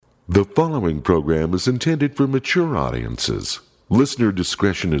The following program is intended for mature audiences. Listener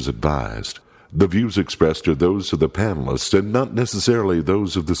discretion is advised. The views expressed are those of the panelists and not necessarily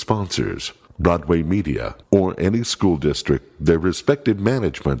those of the sponsors, Broadway Media, or any school district, their respective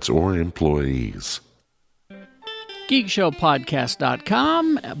managements, or employees.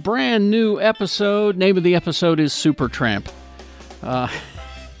 GeekShowPodcast.com, a brand new episode. Name of the episode is Supertramp.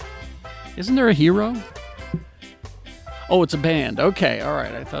 Isn't there a hero? Oh, it's a band. Okay, all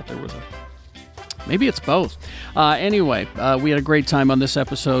right. I thought there was a... Maybe it's both. Anyway, we had a great time on this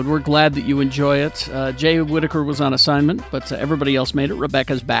episode. We're glad that you enjoy it. Jay Whitaker was on assignment, but everybody else made it.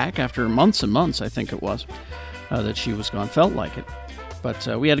 Rebecca's back after months and months, I think it was, that she was gone. Felt like it. But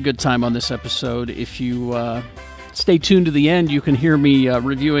we had a good time on this episode. If you stay tuned to the end, you can hear me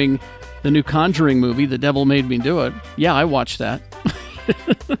reviewing the new Conjuring movie, The Devil Made Me Do It. Yeah, I watched that.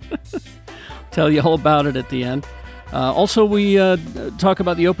 Tell you all about it at the end. Also, we talk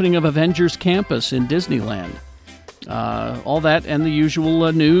about the opening of Avengers Campus in Disneyland. All that and the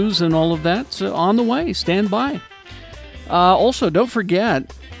usual news and all of that on the way. Stand by. Also, don't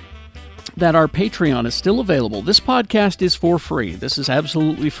forget that our Patreon is still available. This podcast is for free. This is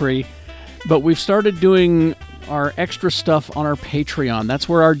absolutely free. But we've started doing our extra stuff on our Patreon. That's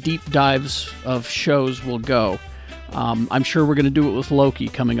where our deep dives of shows will go. I'm sure we're going to do it with Loki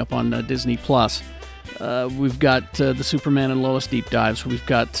coming up on Disney+. We've got the Superman and Lois deep dives. We've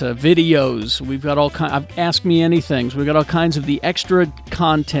got videos. We've got all kinds of Ask Me Anythings. We've got all kinds of the extra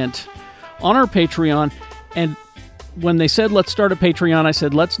content on our Patreon. And when they said, let's start a Patreon, I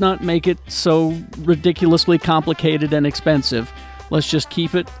said, let's not make it so ridiculously complicated and expensive. Let's just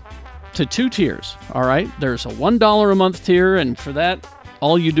keep it to 2 tiers, all right? There's a $1 a month tier, and for that,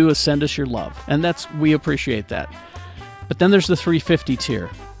 all you do is send us your love. And we appreciate that. But then there's the $3.50 tier.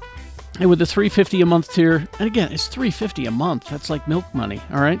 And with the $3.50 a month tier, and again, it's $3.50 a month. That's like milk money,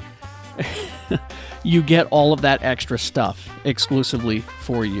 all right? You get all of that extra stuff exclusively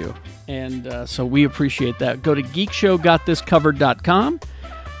for you. And so we appreciate that. Go to geekshowgotthiscovered.com.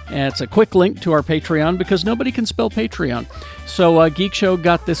 And it's a quick link to our Patreon because nobody can spell Patreon. So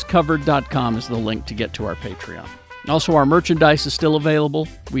geekshowgotthiscovered.com is the link to get to our Patreon. Also, our merchandise is still available.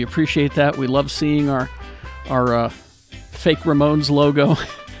 We appreciate that. We love seeing our fake Ramones logo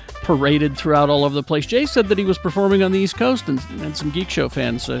paraded throughout all over the place. Jay said that he was performing on the East Coast, and some Geek Show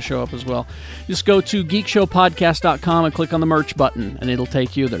fans show up as well. Just go to geekshowpodcast.com and click on the merch button, and it'll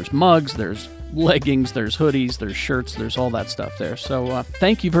take you. There's mugs, there's leggings, there's hoodies, there's shirts, there's all that stuff there. So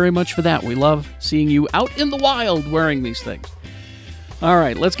thank you very much for that. We love seeing you out in the wild wearing these things. All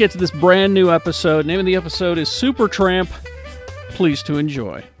right, let's get to this brand new episode. Name of the episode is Supertramp. Please to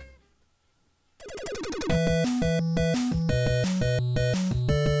enjoy.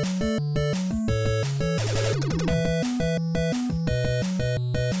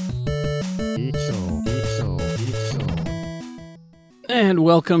 And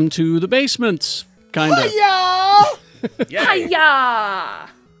welcome to the basement, kind of. Hiya! Hiya!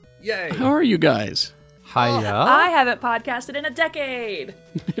 Yay! How are you guys? Hiya! I haven't podcasted in a decade.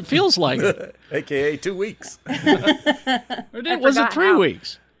 It feels like it. AKA 2 weeks. Was it 3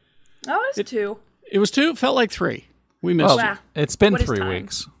 weeks? Oh, it's 2. It was 2? It felt like 3. We missed Wow. it. It's been What is 3 time?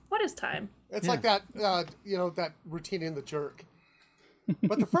 weeks. What is time? It's like that, that routine in The Jerk.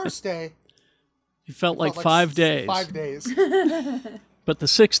 But the first day... It felt like 5 days. 5 days. But the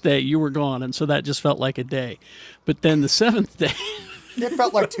 6th day, you were gone, and so that just felt like a day. But then the 7th day... It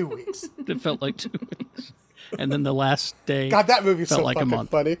felt like 2 weeks. It felt like 2 weeks. And then the last day... God, that movie's felt so like a fucking month.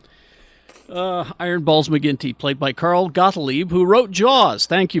 funny. Iron Balls McGinty, played by Carl Gottlieb, who wrote Jaws.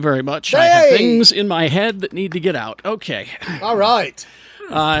 Thank you very much. I Hey! have things in my head that need to get out. Okay. All right.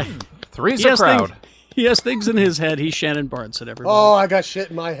 Three's He a has crowd. things- He has things in his head. He's Shannon Barnes at everybody. Oh, I got shit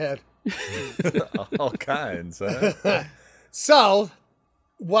in my head. All kinds, huh? So,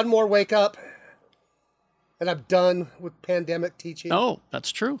 one more wake up, and I'm done with pandemic teaching. Oh,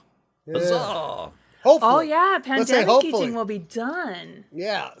 that's true. Huzzah! Hopefully. Oh, yeah. Let's say Pandemic hopefully. teaching will be done.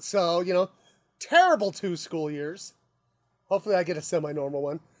 Yeah, so, terrible 2 school years. Hopefully I get a semi-normal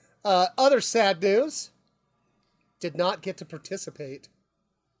one. Other sad news, did not get to participate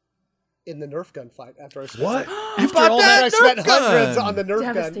in the Nerf gun fight after I spent What? You bought I spent hundreds on the Nerf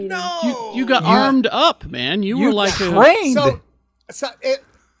gun. Devastating. No! You got armed up, man. You were like trained. So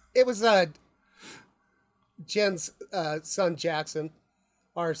it was Jen's son Jackson,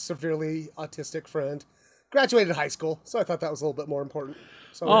 our severely autistic friend, graduated high school, so I thought that was a little bit more important.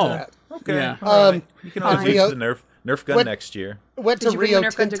 So I went to that. Okay. Yeah. All right. You can always Rio- use the Nerf gun What- next year. Went Did to you bring Rio the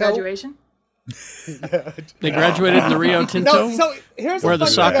Nerf gun to Tinto. graduation? They graduated in the Rio Tinto, No, so here's where the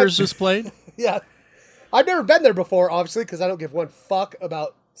funny thing Sockers is played. Yeah. I've never been there before, obviously, because I don't give one fuck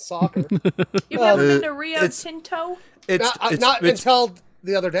about soccer. You've never been to Rio Tinto? Not until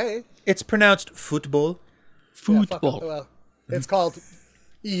the other day. It's pronounced football. Yeah, well, it's called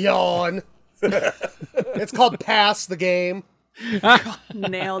yawn. It's called pass the game.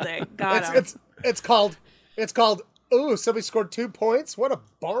 Nailed it. Got him. It's called ooh, somebody scored 2 points. What a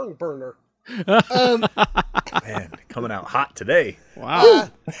barn burner. Man, coming out hot today. Wow.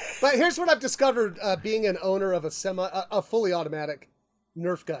 But here's what I've discovered being an owner of a fully automatic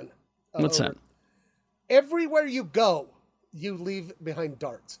Nerf gun. What's that? Everywhere you go, you leave behind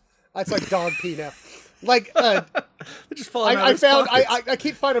darts. It's like dog pee now. Like They're just falling out of I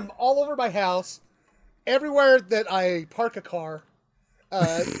keep finding them all over my house. Everywhere that I park a car.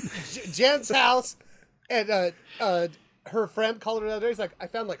 Jen's house, and her friend called her the other day. He's like, I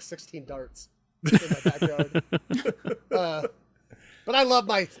found like 16 darts in my backyard. But I love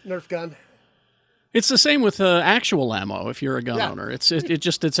my Nerf gun. It's the same with actual ammo. If you're a gun owner, it's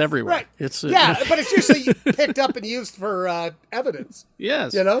everywhere. Right. It's but it's usually picked up and used for evidence.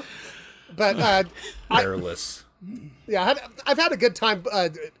 yes. You know. But Careless. I've had a good time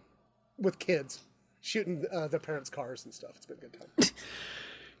with kids shooting their parents' cars and stuff. It's been a good time.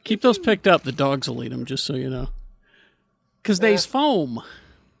 Keep those picked up. The dogs will eat them, just so you know. Because they's foam.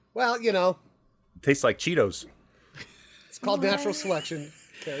 Well, you know, Tastes like Cheetos. it's called natural selection,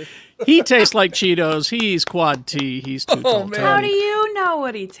 Carrie. He tastes like Cheetos. He's quad T. He's too tall. man. How do you know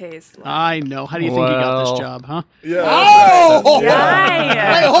what he tastes like? I know. How do you think he got this job, huh? Yeah. Oh!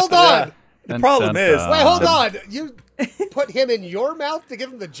 Right. Wait, hold on. The problem is, Wait, hold on. You put him in your mouth to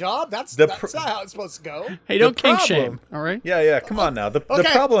give him the job? That's not how it's supposed to go. Hey, don't kink problem- shame. All right. yeah, come on now. The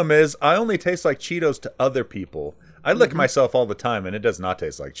Okay. problem is, I only taste like Cheetos to other people. I lick myself all the time, and it does not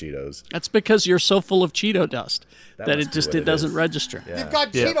taste like Cheetos. That's because you're so full of Cheeto dust that must it be just what it it doesn't is. register. Yeah. You've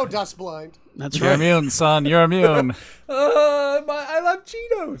got Cheeto dust blind. That's You're right. immune, son. You're immune. I love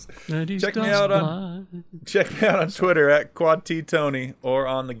Cheetos. Check me out on Twitter at Quad T Tony or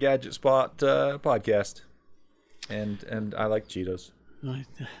on the Gadget Spot podcast. And I like Cheetos.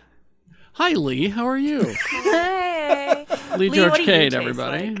 Hi, Lee. How are you? Hey. Lee what George do you Cade, taste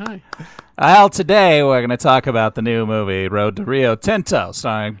everybody. like? Hi. Well, today we're going to talk about the new movie Road to Rio Tinto,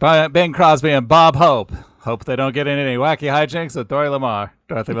 starring Bing Crosby and Bob Hope. Hope they don't get in any wacky hijinks with Dorothy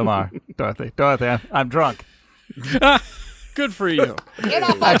Lamar. Dorothy, I'm drunk. Good for you. Get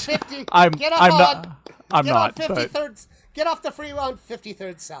off on 50. I'm get off I'm get not. on but- 53rd. Get off the freeway on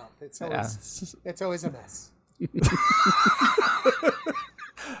 53rd South. yeah. It's always a mess.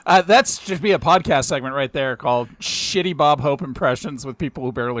 That's just be a podcast segment right there called Shitty Bob Hope Impressions with people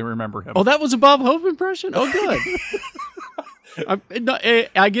who barely remember him. Oh, that was a Bob Hope impression? Oh, good.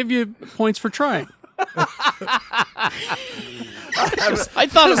 I give you points for trying. I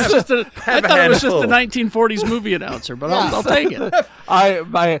thought it was just a 1940s movie announcer, but I'll take it.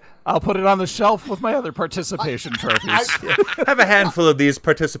 I'll put it on the shelf with my other participation trophies. Have a handful of these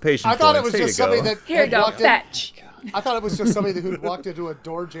participation I thought it points. was Here just you go. somebody that Here you had go. walked in. Fetch. I thought it was just somebody who'd walked into a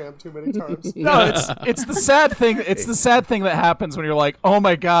door jam too many times. No, it's the sad thing. It's the sad thing that happens when you're like, oh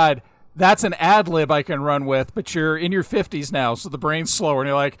my god, that's an ad lib I can run with, but you're in your 50s now, so the brain's slower, and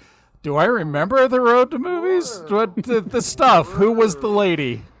you're like, do I remember the road to movies? What the stuff? Who was the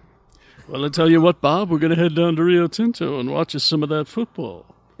lady? Well, I tell you what, Bob, we're going to head down to Rio Tinto and watch us some of that football.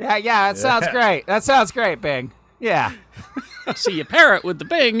 Yeah, that sounds great. That sounds great, Bing. Yeah. See, you pair it with the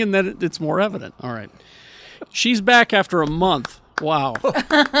Bing, and then it's more evident. All right. She's back after a month. Wow.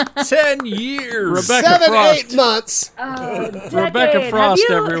 10 years. Rebecca 7-8 months. Rebecca Decade. Frost,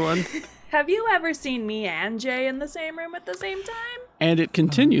 everyone. Have you ever seen me and Jay in the same room at the same time? And it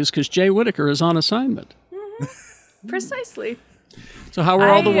continues because Jay Whitaker is on assignment. Precisely. So how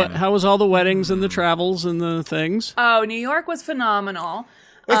were how was all the weddings and the travels and the things? Oh, New York was phenomenal.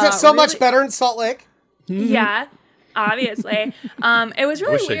 Is it so much really- better in Salt Lake? Yeah, obviously. It was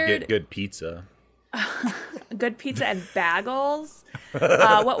really Wish I'd weird. get good pizza. Good pizza and bagels.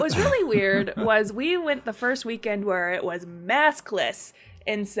 What was really weird was we went the first weekend where it was maskless.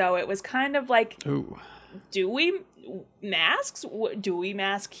 And so it was kind of like, Ooh. do we masks? Do we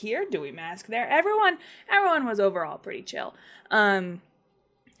mask here? Do we mask there? Everyone was overall pretty chill. And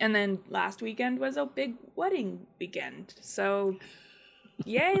then last weekend was a big wedding weekend. So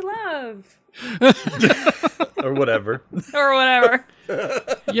yay, love. Or whatever. Or whatever.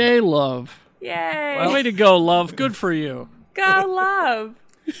 Yay, love. Yay. Way to go, love. Good for you. Go love.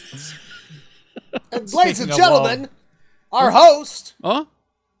 And ladies and of gentlemen, our host, Oh?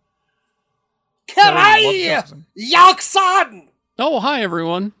 Carrie Yaksan. Oh, hi,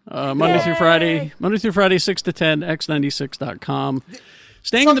 everyone. Monday through Friday, 6 to 10, x96.com.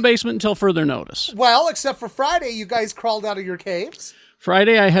 Staying in the basement until further notice. Well, except for Friday, you guys crawled out of your caves.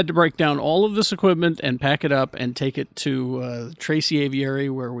 Friday, I had to break down all of this equipment and pack it up and take it to Tracy Aviary,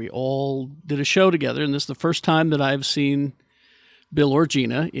 where we all did a show together. And this is the first time that I've seen Bill or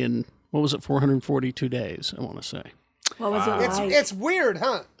Gina in, 442 days, I want to say. What was it like? It's weird,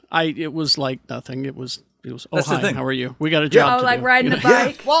 huh? It was like nothing. It was. Oh, That's the hi, thing. how are you? We got a job to like do. riding a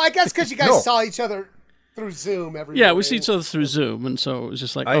bike? Well, I guess because you guys No. saw each other through Zoom every Yeah, we morning. see each other through Zoom, and so it was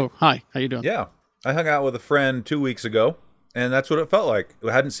just like, I- oh, hi, how you doing? Yeah. I hung out with a friend 2 weeks ago, and that's what it felt like.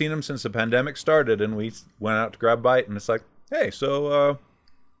 I hadn't seen him since the pandemic started, and we went out to grab a bite, and it's like, hey,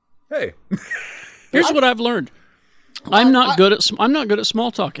 hey. Here's what I've learned. I'm not good at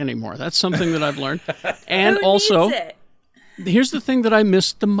small talk anymore. That's something that I've learned. And Who also, needs it? here's the thing that I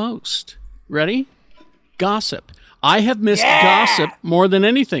missed the most. Ready? Gossip. I have missed gossip more than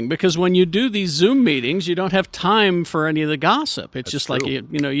anything because when you do these Zoom meetings, you don't have time for any of the gossip. It's just like you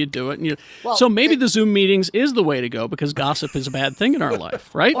do it. And so maybe the Zoom meetings is the way to go because gossip is a bad thing in our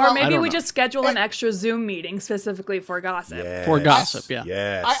life, right? Or I maybe don't we know. just schedule an extra Zoom meeting specifically for gossip. For gossip, yeah.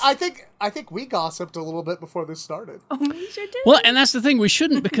 Yes. I think we gossiped a little bit before this started. Oh, we sure did. Well, and that's the thing. We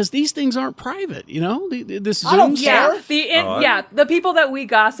shouldn't because these things aren't private. You know, this I don't Zoom care. stuff. Yeah, the people that we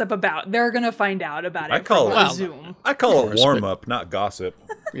gossip about, they're gonna find out about it. I call from it- the Well, Zoom. I call it course, warm up, not gossip.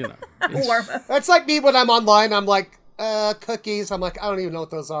 You know. Warm. That's like me when I'm online. I'm like, cookies. I'm like, I don't even know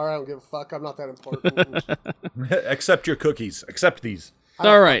what those are. I don't give a fuck. I'm not that important. Accept your cookies. Accept these.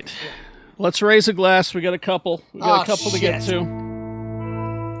 All right. Let's raise a glass. We got a couple. We got Oh, a couple to get shit.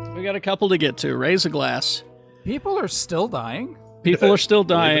 to. We got a couple to get to. Raise a glass. People are still dying. People are still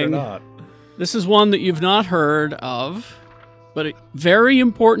Believe it or dying. not. This is one that you've not heard of, but very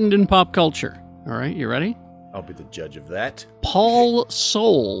important in pop culture. All right, you ready? I'll be the judge of that. Paul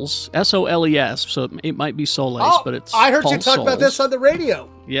Soles, S-O-L-E-S, so it might be Soles, but it's I heard Paul you talk about Soles. this on the radio.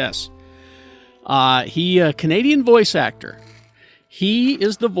 Yes. He a Canadian voice actor. He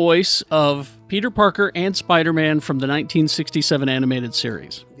is the voice of Peter Parker and Spider-Man from the 1967 animated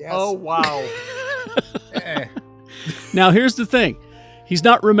series. Yes. Oh wow! Now, here's the thing. He's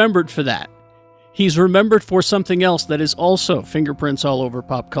not remembered for that. He's remembered for something else that is also fingerprints all over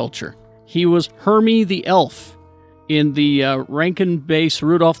pop culture. He was Hermie the Elf in the Rankin Bass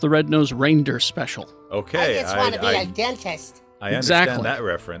Rudolph the Red-Nosed Reindeer special. Okay. I dentist. I Exactly. understand that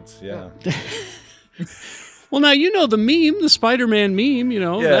reference. Yeah. Well, now you know the meme, the Spider-Man meme,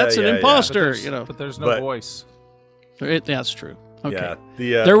 Yeah, that's an yeah, yeah. imposter, But there's no But- voice. That's true. Okay.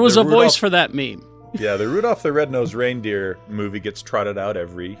 Yeah. There was the a voice Rudolph- for that meme. Yeah, the Rudolph the Red-Nosed Reindeer movie gets trotted out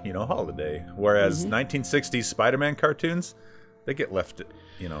every, holiday. Whereas 1960s Spider-Man cartoons, they get left,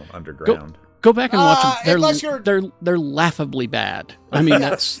 underground. Go back and watch them. unless you're- They're laughably bad. I mean,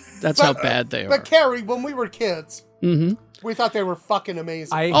 that's how bad they are. But Carrie, when we were kids, we thought they were fucking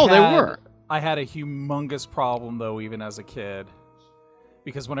amazing. They were. I had a humongous problem though, even as a kid,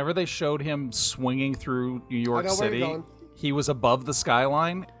 because whenever they showed him swinging through New York know where you're City, going. he was above the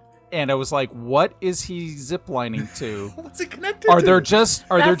skyline, and I was like, "What is he ziplining to? What's it connected Are to? there just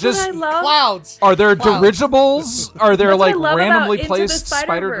That's what I love. Clouds. are there Clouds. dirigibles? Are there That's what I like love randomly about Into the placed spider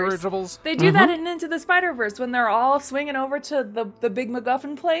Spider-Verse. dirigibles? They do that in Into the Spider-Verse when they're all swinging over to the big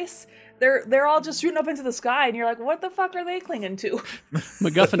MacGuffin place. They're all just shooting up into the sky, and you're like, what the fuck are they clinging to?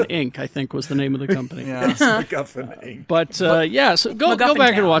 MacGuffin Inc., I think, was the name of the company. Yeah. MacGuffin Inc. But so go MacGuffin back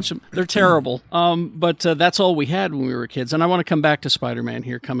and Town. watch them. They're terrible. But that's all we had when we were kids. And I want to come back to Spider-Man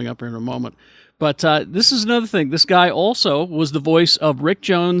here coming up in a moment. But this is another thing. This guy also was the voice of Rick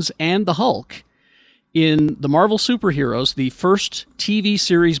Jones and the Hulk in the Marvel Superheroes, the first TV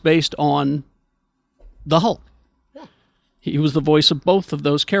series based on the Hulk. He was the voice of both of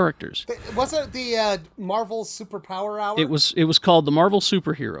those characters. Wasn't it the Marvel Superpower Hour? It was called the Marvel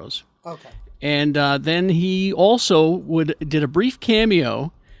Superheroes. Okay. And then he also did a brief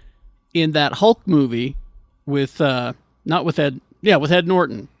cameo in that Hulk movie with with Ed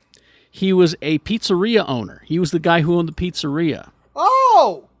Norton. He was a pizzeria owner. He was the guy who owned the pizzeria,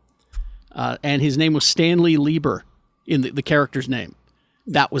 Oh! and his name was Stanley Lieber in the character's name.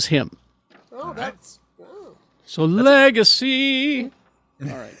 That was him. Oh, that's... So legacy. All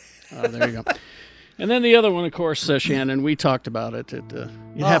right, there you go. And then the other one, of course, Shannon. We talked about it. It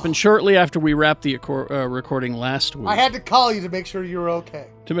happened shortly after we wrapped the recording last week. I had to call you to make sure you were okay.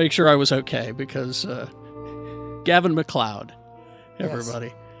 To make sure I was okay, because Gavin McLeod,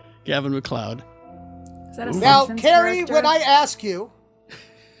 everybody, Gavin McLeod. Is that a Now, Simpsons Carrie, character? when I ask you,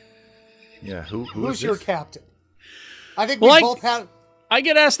 Yeah, who who's is your this? captain? I think Well, we I- both have... I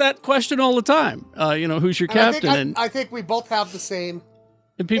get asked that question all the time. Who's your and I captain? think I think we both have the same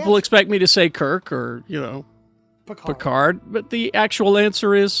and people expect me to say Kirk or Picard. Picard, but the actual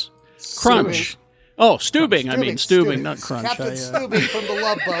answer is Crunch. Oh, Steubing. I mean, Steubing, not Crunch. Captain Steubing from the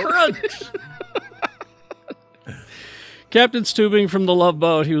Love Boat. Crunch. Captain Steubing from the Love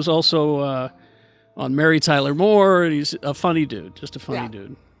Boat. He was also on Mary Tyler Moore. He's a funny dude, just a funny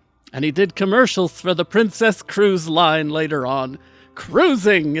dude. And he did commercials for the Princess Cruise Line later on.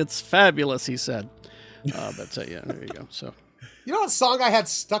 Cruising, it's fabulous, he said. But yeah, there you go. So, you know what song I had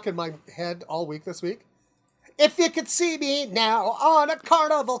stuck in my head all week this week? If you could see me now on a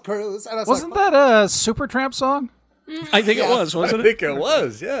Carnival cruise. And I was Wasn't that a Supertramp song? I think it was, wasn't I it? think it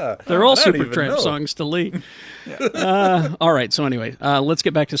was, yeah. They're all I don't even Supertramp know. songs to Lee. All right, so anyway, let's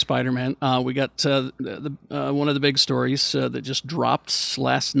get back to Spider-Man. We got one of the big stories that just dropped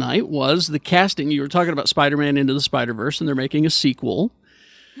last night was the casting. You were talking about Spider-Man Into the Spider-Verse, and they're making a sequel.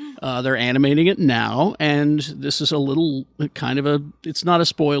 They're animating it now, and this is a little kind of it's not a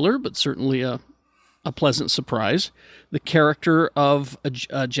spoiler, but certainly a pleasant surprise. The character of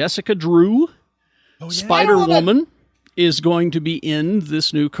Jessica Drew, Spider-Woman, is going to be in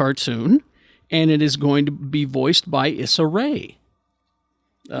this new cartoon, and it is going to be voiced by Issa Rae.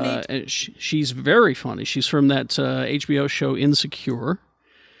 And she's very funny. She's from that HBO show Insecure.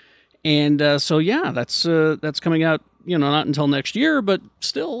 And so, yeah, that's coming out, not until next year, but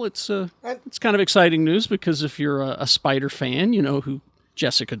still, it's kind of exciting news because if you're a Spider fan, you know who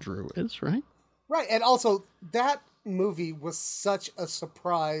Jessica Drew is, right? Right, and also, that movie was such a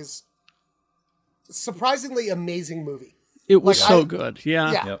surprisingly amazing movie. It was so good,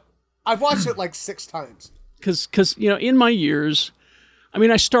 yeah. Yep. I've watched it like 6 times. Because in my years, I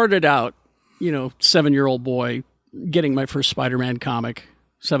mean, I started out, 7-year-old boy getting my first Spider-Man comic,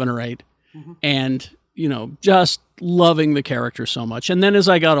 7 or 8, and, just loving the character so much. And then as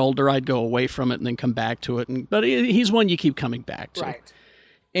I got older, I'd go away from it and then come back to it. But he's one you keep coming back to. Right.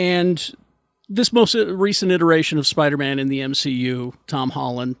 And this most recent iteration of Spider-Man in the MCU, Tom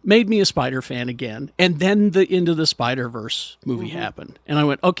Holland, made me a Spider fan again. And then the Into the Spider-Verse movie happened. And I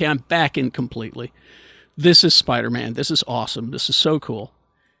went, okay, I'm back in completely. This is Spider-Man. This is awesome. This is so cool.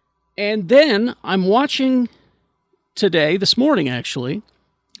 And then I'm watching this morning actually,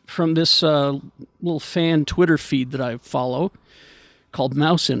 from this little fan Twitter feed that I follow called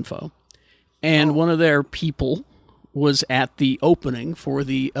Mouse Info. And one of their people was at the opening for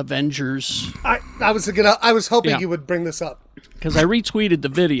the Avengers. I was hoping you would bring this up because I retweeted the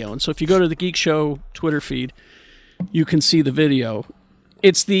video, and so if you go to the Geek Show Twitter feed, you can see the video.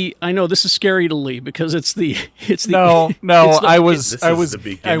 I know this is scary to Lee because it's the I was the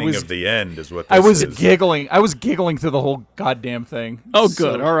beginning of the end is what this I was is. giggling. I was giggling through the whole goddamn thing. Oh,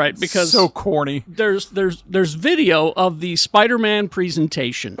 good. All right, because so corny. There's video of the Spider-Man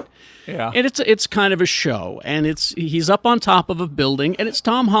presentation. Yeah. And it's kind of a show, and he's up on top of a building, and it's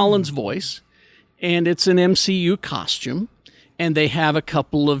Tom Holland's voice, and it's an MCU costume, and they have a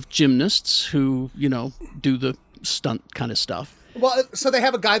couple of gymnasts who, do the stunt kind of stuff. Well, so they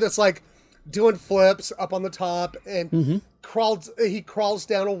have a guy that's like doing flips up on the top, and he crawls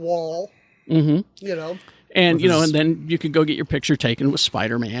down a wall. And and then you could go get your picture taken with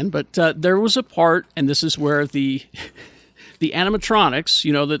Spider-Man. But there was a part, and this is where the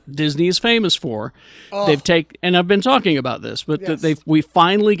animatronics, that Disney is famous for, and I've been talking about this, but we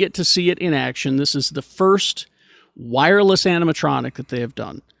finally get to see it in action. This is the first wireless animatronic that they have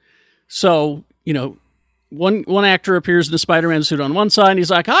done. So, one actor appears in a Spider-Man suit on one side, and he's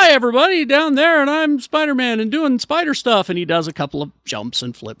like, "Hi, everybody, down there, and I'm Spider-Man and doing spider stuff," and he does a couple of jumps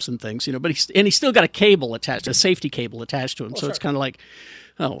and flips and things, but he's still got a safety cable attached to him, so it's kind of like,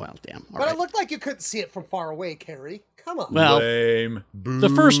 oh, well, damn. But it looked like you couldn't see it from far away, Carrie. Come on. Well, Lame. the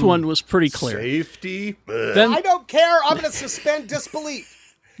first one was pretty clear. Safety? Then, I don't care. I'm going to suspend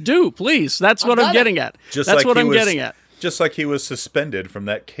disbelief. Do, please. That's what I'm getting at. That's what I'm getting at. Just like he was suspended from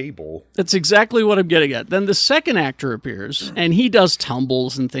that cable. That's exactly what I'm getting at. Then the second actor appears, and he does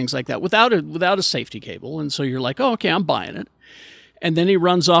tumbles and things like that without a safety cable. And so you're like, oh, okay, I'm buying it. And then he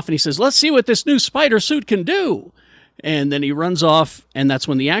runs off and he says, let's see what this new spider suit can do. And then he runs off, and that's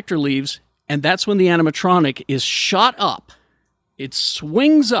when the actor leaves, and that's when the animatronic is shot up. It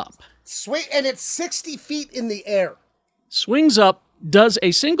swings up. And it's 60 feet in the air. Swings up, does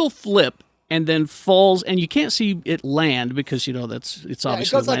a single flip, and then falls, and you can't see it land because, it's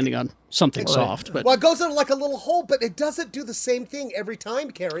obviously landing on something soft. But it goes in like a little hole, but it doesn't do the same thing every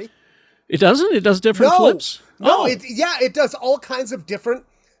time, Carrie. It doesn't? It does different flips? No, it does all kinds of different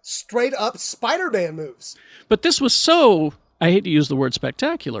straight-up Spider-Man moves. But this was so, I hate to use the word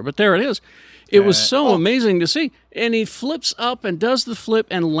spectacular, but there it is. It was so amazing to see. And he flips up and does the flip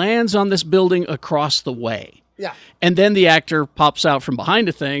and lands on this building across the way. Yeah. And then the actor pops out from behind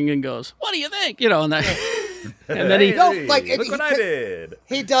a thing and goes, what do you think? And that And then he look what I did.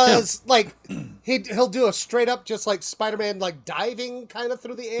 He does like he'll do a straight up just like Spider-Man like diving kind of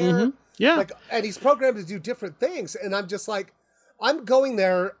through the air. Mm-hmm. Yeah. Like, and he's programmed to do different things, and I'm just like, I'm going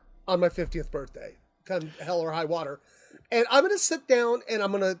there on my 50th birthday, come hell or high water, and I'm gonna sit down and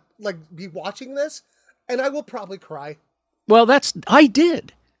I'm gonna like be watching this, and I will probably cry. Well, I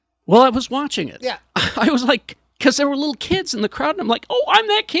did. Well, I was watching it. Yeah. I was like, because there were little kids in the crowd, and I'm like, oh, I'm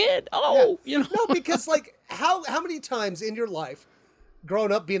that kid. Oh, Yeah. No, because like how many times in your life,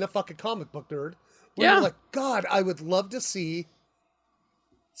 growing up being a fucking comic book nerd, where you're like, God, I would love to see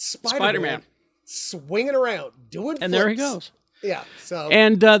Spider-Man swinging around, doing flips. And there he goes. Yeah. So.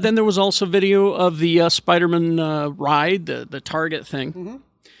 And then there was also video of the Spider-Man ride, the Target thing. Mm-hmm.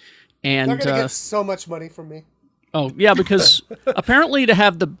 And they're gonna get so much money from me. Oh, yeah, because apparently to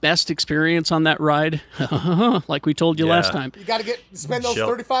have the best experience on that ride, like we told you last time, you got to spend those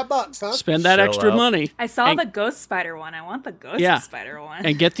 $35, huh? Spend that extra money. I saw the Ghost Spider one. I want the Ghost Spider one.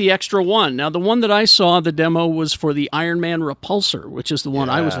 And get the extra one. Now, the one that I saw, the demo was for the Iron Man Repulsor, which is the one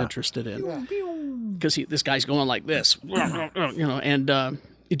I was interested in. Because this guy's going like this, and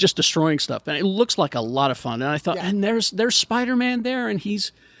just destroying stuff. And it looks like a lot of fun. And I thought, and there's Spider-Man there, and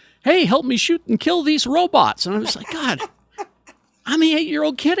he's, hey, help me shoot and kill these robots. And I was like, God, I'm the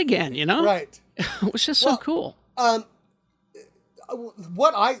 8-year-old kid again, Right. It was just so cool.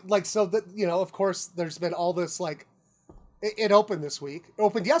 What I like, so that, of course, there's been all this, like, it opened this week. It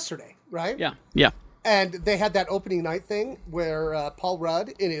opened yesterday, right? Yeah. And they had that opening night thing where Paul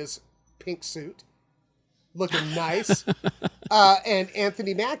Rudd in his pink suit, looking nice, and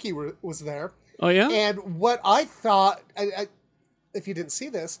Anthony Mackie was there. Oh, yeah? And what I thought, if you didn't see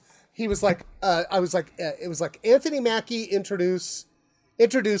this, he was like, it was like Anthony Mackie introduces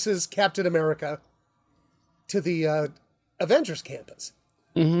Captain America to the Avengers campus.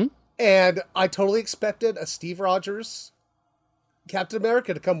 Mm-hmm. And I totally expected a Steve Rogers Captain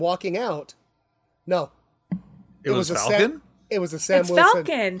America to come walking out. No. It was Falcon? It was a Sam it's Wilson.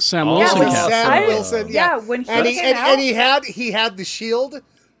 Falcon. Sam Wilson. It was Sam Wilson. Yeah. When he he had the shield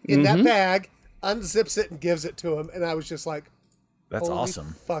in that bag, unzips it and gives it to him, and I was just like, that's holy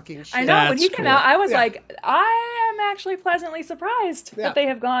awesome. Fucking shit. I know, when he came out, I was Yeah. like, I am actually pleasantly surprised that they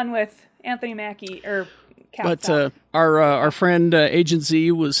have gone with Anthony Mackie or Cap Falcon. Our friend Agent Z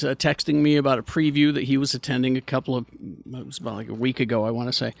was texting me about a preview that he was attending it was about like a week ago, I want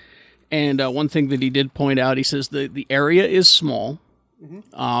to say. And one thing that he did point out, he says the area is small.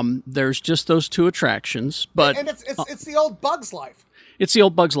 Mm-hmm. There's just those two attractions, but and it's the old Bugs Life. It's the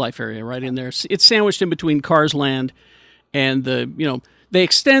old Bugs Life area right in there. It's sandwiched in between Cars Land and they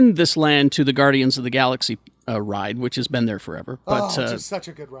extend this land to the Guardians of the Galaxy ride, which has been there forever. But it's such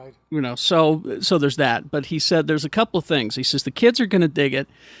a good ride. So there's that. But he said there's a couple of things. He says the kids are going to dig it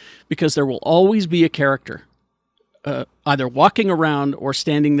because there will always be a character either walking around or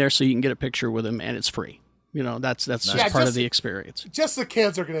standing there so you can get a picture with him, and it's free. That's just part of the experience. Just the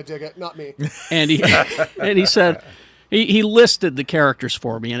kids are going to dig it, not me. And he said he listed the characters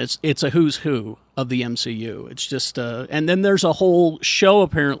for me, and it's a who's who of the MCU. It's just and then there's a whole show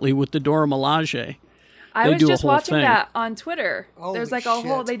apparently with the Dora Milaje. I was just watching that on Twitter. Holy There's like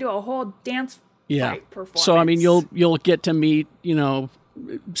they do a whole dance fight performance. So I mean, you'll get to meet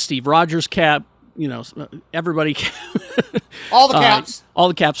Steve Rogers Cap. Everybody. All the Caps. All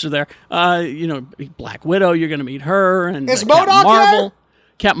the Caps are there. Black Widow. You're going to meet her, and is Captain MODOK Marvel. there?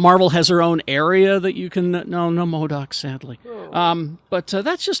 Captain Marvel has her own area that you can. No MODOK, sadly. But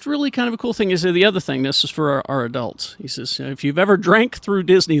that's just really kind of a cool thing. Is the other thing? This is for our adults. He says, if you've ever drank through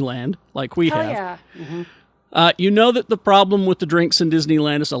Disneyland, like we have, yeah. you know that the problem with the drinks in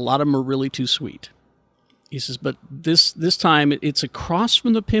Disneyland is a lot of them are really too sweet. He says, but this time it's across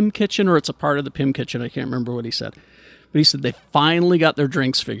from the Pym Kitchen, or it's a part of the Pym Kitchen. I can't remember what he said. But he said they finally got their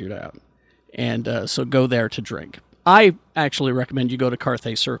drinks figured out. And so go there to drink. I actually recommend you go to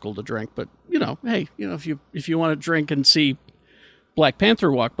Carthay Circle to drink. But, hey, if you want to drink and see Black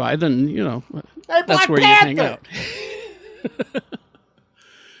Panther walk by, then, that's where you hang out.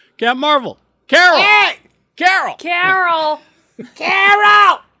 Captain Marvel. Carol. Hey! Carol. Carol.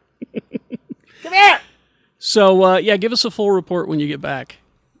 Come here. So, give us a full report when you get back.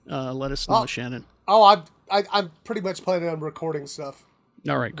 Let us know, Shannon. Oh, I'm pretty much planning on recording stuff.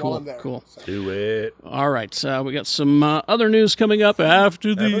 All right, cool, I'm there, cool. So. Do it. All right, so we got some other news coming up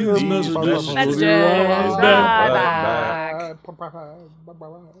after these messages. Let's do it. Bye.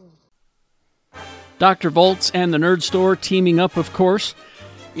 Dr. Volts and the Nerd Store teaming up, of course.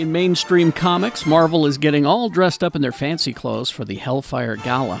 In mainstream comics, Marvel is getting all dressed up in their fancy clothes for the Hellfire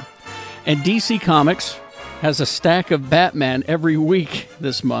Gala. And DC Comics has a stack of Batman every week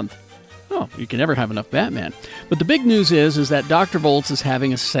this month. Oh, Oh, you can never have enough Batman. But the big news is that Dr. Volts is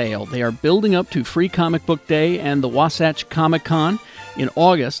having a sale. They are building up to Free Comic Book Day and the Wasatch Comic Con in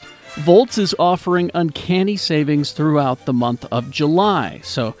August. Volts is offering uncanny savings throughout the month of July.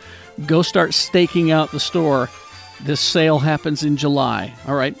 So go start staking out the store. This sale happens in July.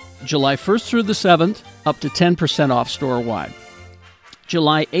 All right, July 1st through the 7th, up to 10% off store-wide.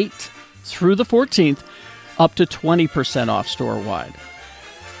 July 8th through the 14th, up to 20% off store-wide.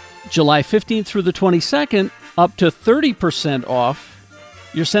 July 15th through the 22nd, up to 30% off.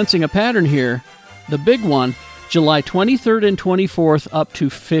 You're sensing a pattern here. The big one, July 23rd and 24th, up to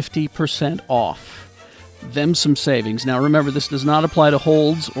 50% off. Them some savings. Now remember, this does not apply to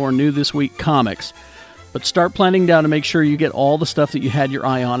holds or new this week comics. But start planning down to make sure you get all the stuff that you had your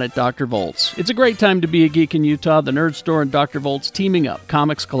eye on at Dr. Volts. It's a great time to be a geek in Utah. The Nerd Store and Dr. Volts teaming up.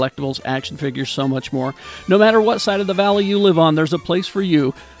 Comics, collectibles, action figures, so much more. No matter what side of the valley you live on, there's a place for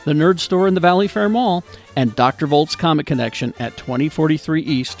you. The Nerd Store in the Valley Fair Mall and Dr. Volts Comic Connection at 2043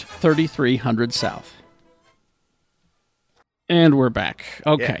 East, 3300 South. And we're back.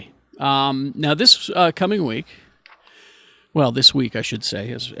 Okay. Yeah. Now this coming week, well, this week I should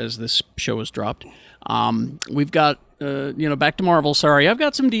say, as this show is dropped, we've got, back to Marvel. Sorry, I've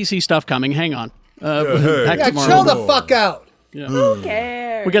got some DC stuff coming. Hang on. Back to Marvel. Chill the fuck out. Yeah. Who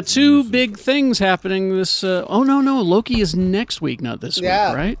cares? We got two big things happening this... no. Loki is next week, not this week,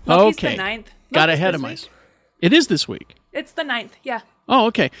 right? Loki's okay. the 9th. Got ahead of myself. It is this week. It's the 9th, yeah. Oh,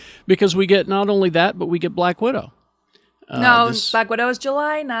 okay. Because we get not only that, but we get Black Widow. Black Widow is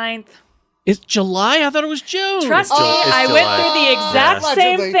July 9th. It's July? I thought it was June. Trust me, I went through the exact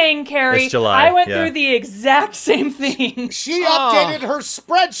same thing, Carrie. It's July. I went through the exact same thing. She updated her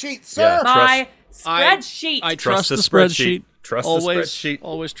spreadsheet, sir. My spreadsheet. I trust the spreadsheet. Trust always, the spreadsheet.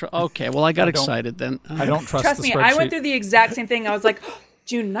 Always trust. Okay, well, I got excited then. I don't trust Trust the me, spreadsheet. I went through the exact same thing. I was like,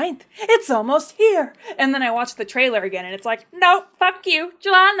 June 9th, it's almost here. And then I watched the trailer again, and it's like, no, fuck you,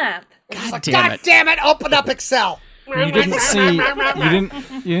 July 9th. God damn it, open up Excel. You didn't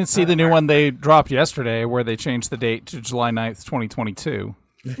see the new one they dropped yesterday where they changed the date to July 9th, 2022.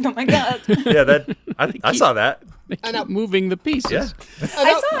 Oh my god. Yeah, I saw that. They keep moving the pieces. Yeah.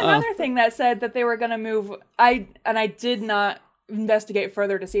 I saw another thing that said that they were going to move. I did not investigate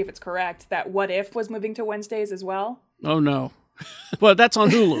further to see if it's correct that What If was moving to Wednesdays as well. Oh no. Well, that's on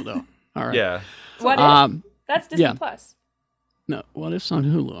Hulu though. All right. Yeah. What If? That's Disney Plus. No, What If's on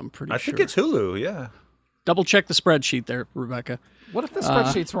Hulu? I'm pretty sure. I think it's Hulu. Yeah. Double check the spreadsheet there, Rebecca. What if the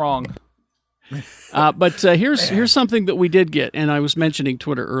spreadsheet's wrong? But here's something that we did get, and I was mentioning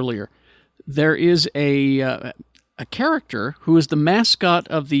Twitter earlier. There is a character who is the mascot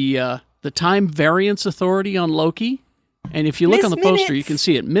of the Time Variance Authority on Loki. And if you look Miss on the poster, Minutes. you can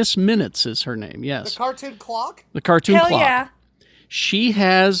see it. Miss Minutes is her name, yes. The cartoon clock? The cartoon Hell clock. yeah. She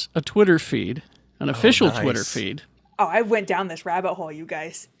has a Twitter feed, an official nice. Twitter feed. Oh, I went down this rabbit hole, you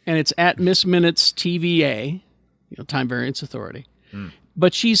guys. And it's at Miss Minutes TVA, Time Variance Authority.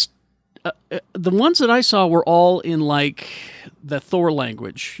 But she's the ones that I saw were all in like the Thor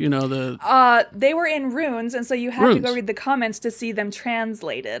language, They were in runes, and so you had to go Runes. read the comments to see them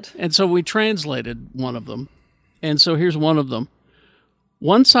translated. And so we translated one of them. And so here's one of them.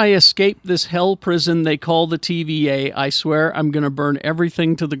 Once I escape this hell prison they call the TVA, I swear I'm going to burn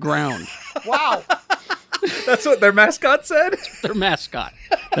everything to the ground. Wow. That's what their mascot said? Their mascot.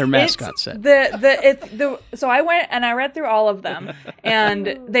 Their mascot said. So I went and I read through all of them,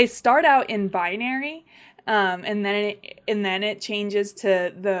 and they start out in binary, and then it changes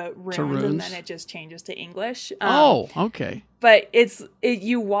to the runes, runes. and then it just changes to English. Okay. But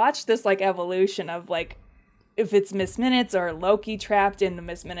you watch this like evolution of like, if it's Miss Minutes or Loki trapped in the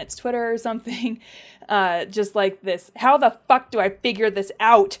Miss Minutes Twitter or something, just like this. How the fuck do I figure this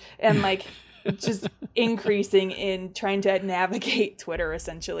out? And like. Just increasing in trying to navigate Twitter,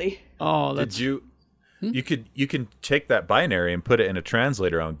 essentially. Oh, that's... Did you... You can take that binary and put it in a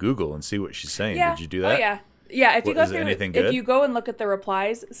translator on Google and see what she's saying. Yeah. Did you do that? Oh, yeah. Yeah, if you go is it through, anything if good? you go and look at the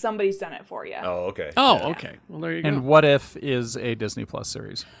replies, somebody's done it for you. Oh, okay. Oh, okay. Well, there you go. And What If is a Disney Plus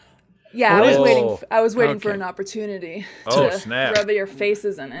series. Yeah, I was waiting for Okay. an opportunity Oh, to snap. rub your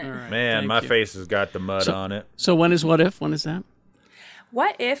faces in it. Man, Thank my you. face has got the mud on it. So when is What If? When is that?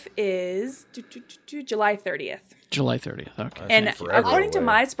 What If is July 30th. July 30th. Okay. And forever according to away.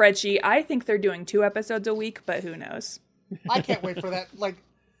 my spreadsheet, I think they're doing 2 episodes a week, but who knows? I can't wait for that. Like,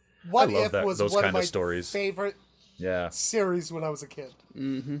 What I love If that- was those one of kind of my stories. favorite Yeah. series when I was a kid.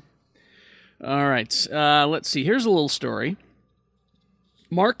 All right. Let's see. Here's a little story.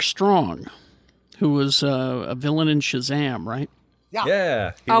 Mark Strong, who was a villain in Shazam, right? Yeah.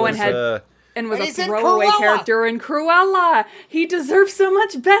 Yeah. He Oh, was, and had and was And a he's in throwaway Cruella. character in Cruella. He deserves so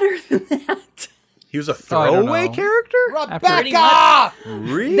much better than that. He was a I don't throwaway know. character? Rebecca!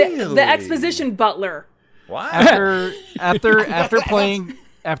 Really? The exposition butler. Wow. After playing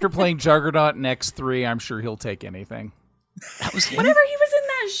Juggernaut in X3, I'm sure he'll take anything. That was him. Whenever he was in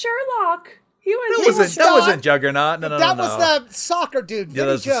that Sherlock, he was. That wasn't Juggernaut. No. That was the soccer dude. Yeah, Vinnie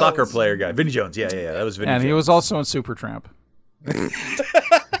that was the Jones. soccer player guy. Vinnie Jones. Yeah. That was Vinnie And Jones. he was also in Supertramp.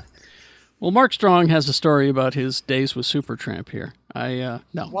 Well, Mark Strong has a story about his days with Supertramp here. No.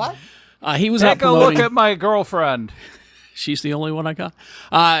 What? He was out Take a look promoting. at my girlfriend. She's the only one I got.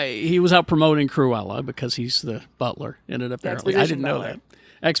 He was out promoting Cruella because he's the butler in it, apparently. I didn't know that.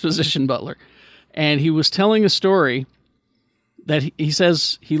 Exposition butler. And he was telling a story that he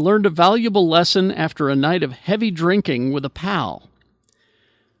says he learned a valuable lesson after a night of heavy drinking with a pal.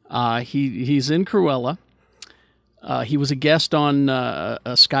 He's in Cruella. He was a guest on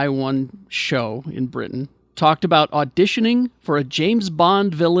a Sky One show in Britain. Talked about auditioning for a James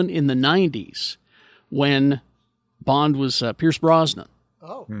Bond villain in the 90s when Bond was Pierce Brosnan.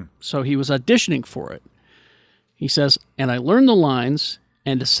 Oh. So he was auditioning for it. He says, and I learned the lines,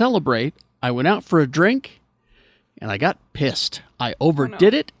 and to celebrate, I went out for a drink, and I got pissed. I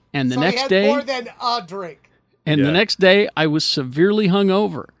overdid it, and the So next he had day... more than a drink. And the next day, I was severely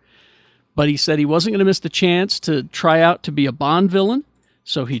hungover. But he said he wasn't going to miss the chance to try out to be a Bond villain.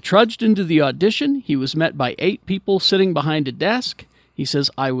 So he trudged into the audition. He was met by 8 people sitting behind a desk. He says,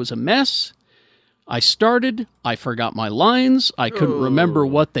 I was a mess. I started. I forgot my lines. I couldn't remember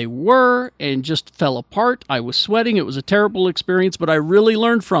what they were and just fell apart. I was sweating. It was a terrible experience, but I really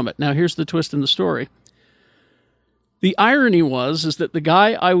learned from it. Now, here's the twist in the story. The irony is that the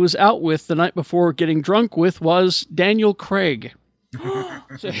guy I was out with the night before getting drunk with was Daniel Craig.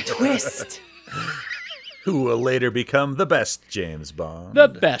 Twist. Who will later become the best James Bond. The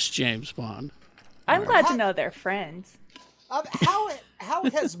best James Bond. I'm glad to know they're friends. How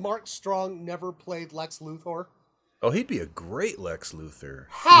has Mark Strong never played Lex Luthor? Oh, he'd be a great Lex Luthor.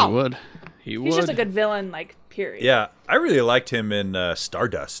 How? He would. He would. He's just a good villain, period. Yeah, I really liked him in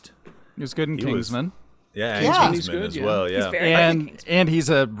Stardust. He was good in He was- Kingsman. Yeah, Yeah. and He's Kingsman good, as yeah. well, yeah. He's very good in Kingsman. And he's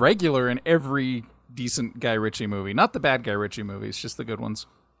a regular in every decent Guy Ritchie movie. Not the bad Guy Ritchie movies, just the good ones.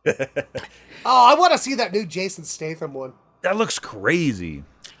 Oh, I want to see that new Jason Statham one. That looks crazy.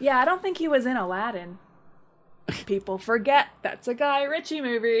 Yeah, I don't think he was in Aladdin. People forget that's a Guy Ritchie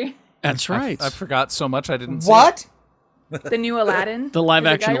movie. That's right. I forgot so much I didn't see What? The new Aladdin. The live is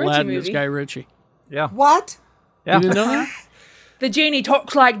a action Guy Ritchie Aladdin is movie. Guy Ritchie. it. Yeah. What? Yeah. You didn't know that? The genie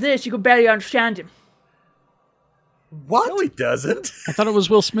talks like this, you could barely understand him. What? No, he doesn't. I thought it was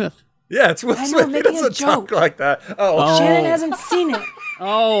Will Smith. Yeah, it's Will I know, Smith. He making a doesn't talk joke. like that. Oh, Shannon hasn't seen it.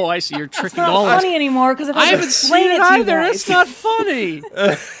 Oh, I see. You're It's tricking not all of us. funny anymore because if I I haven't explain seen it it to you either. guys. It's not funny.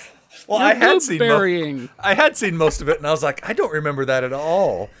 well, I had seen burying. I had seen most of it, and I was like, I don't remember that at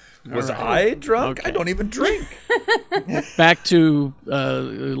all. Was I drunk? Okay. I don't even drink. Back to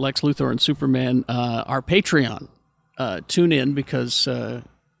Lex Luthor and Superman. Our Patreon. Tune in because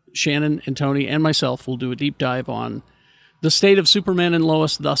Shannon and Tony and myself will do a deep dive on the state of Superman and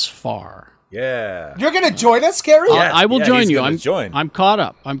Lois thus far. Yeah. You're going to join us, Gary? Yeah. I will join he's you. gonna join. I'm caught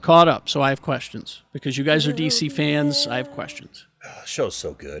up. So I have questions. Because you guys are DC fans, I have questions. Show's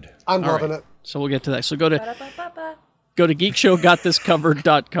so good. I'm All loving right. it. So we'll get to that. So go to Ba-da-ba-ba-ba.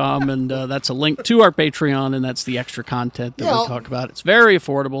 geekshowgotthiscovered.com, and that's a link to our Patreon, and that's the extra content that we talk about. It's very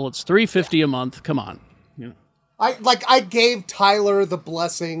affordable. It's $3.50 a month. Come on. I gave Tyler the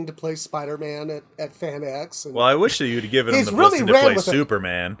blessing to play Spider-Man at FanX. And Well, I wish that you'd have given him He's the really blessing to ran play with it.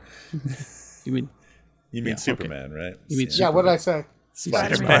 Superman. You mean You mean Superman, right? You mean yeah, what did I say?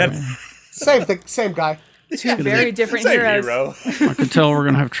 Spider-Man. Same thing, same guy. Two very different Same heroes. hero. I can tell we're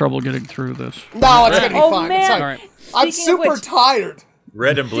going to have trouble getting through this. No, it's going to be Oh fine. man! It's fine. All right. I'm Speaking of super which, tired.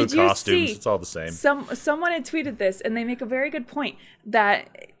 Red and blue Did you costumes. see It's all the same. Someone had tweeted this, and they make a very good point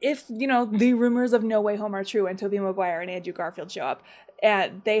that if the rumors of No Way Home are true, and Tobey Maguire and Andrew Garfield show up,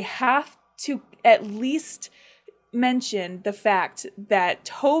 they have to at least mention the fact that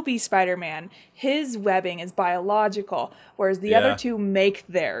Tobey Spider-Man, his webbing is biological, whereas the other two make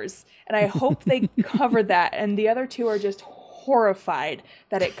theirs. And I hope they cover that. And the other two are just horrified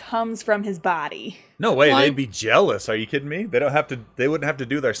that it comes from his body. No way, Why- they'd be jealous. Are you kidding me? They wouldn't have to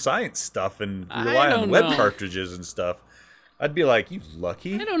do their science stuff and rely don't on web know. cartridges and stuff. I'd be like, you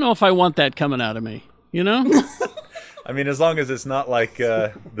lucky. I don't know if I want that coming out of me. You know? I mean, as long as it's not like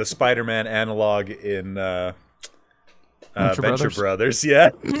the Spider-Man analog in Venture Brothers.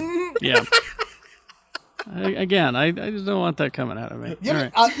 Yeah. Yeah. I just don't want that coming out of me. Yeah,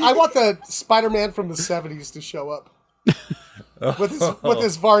 All right. I want the Spider-Man from the 70s to show up. with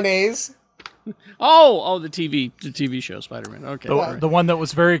his Varnays. Oh, the TV show Spider-Man. Okay, The one that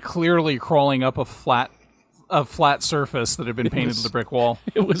was very clearly crawling up a flat surface that had been painted to the brick wall.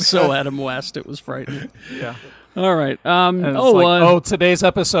 it was so Adam West. It was frightening. Yeah. All right. Today's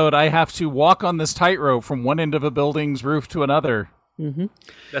episode, I have to walk on this tightrope from one end of a building's roof to another. Mm-hmm.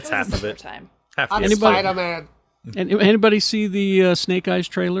 That's half of it. Time. I'm Spider-Man. Anybody see the Snake Eyes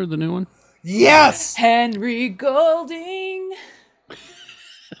trailer, the new one? Yes! Henry Golding.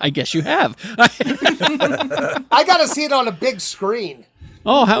 I guess you have. I got to see it on a big screen.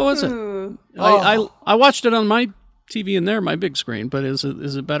 Oh, how was it? I watched it on my TV in there, my big screen, but is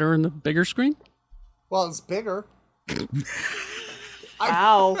it better in the bigger screen? Well, it's bigger.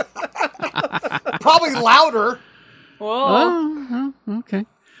 Wow. Probably louder. Whoa. Oh, okay.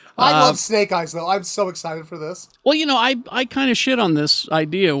 I love Snake Eyes, though. I'm so excited for this. Well, I kind of shit on this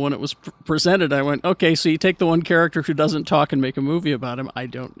idea when it was presented. I went, okay, so you take the one character who doesn't talk and make a movie about him. I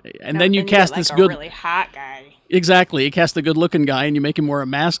don't. And then you cast this good, really hot guy. Exactly. You cast the good-looking guy and you make him wear a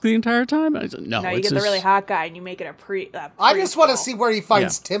mask the entire time. I said, no, you get the really hot guy and you make it a I just want to see where he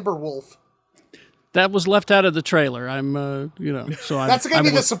finds Timberwolf. That was left out of the trailer. That's going to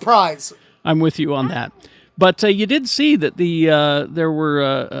be the surprise. I'm with you on that. But you did see that there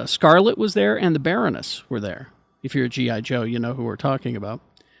were Scarlet was there and the Baroness were there. If you're a G.I. Joe, you know who we're talking about.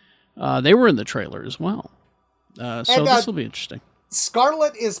 They were in the trailer as well. So this will be interesting.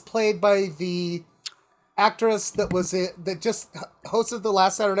 Scarlet is played by the actress that just hosted the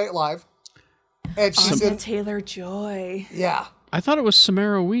last Saturday Night Live. And she's in Taylor-Joy. Yeah. I thought it was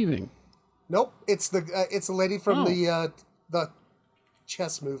Samara Weaving. Nope, it's a lady from the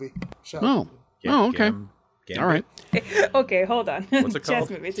chess movie show. Oh, okay. All right. Okay, hold on. What's it called? Chess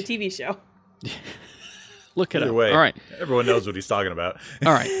movie. It's a TV show. Look it Either up. way, All right. Everyone knows what he's talking about.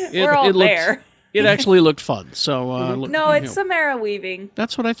 All right. We're all there. It actually looked fun. So No, it's Samara Weaving.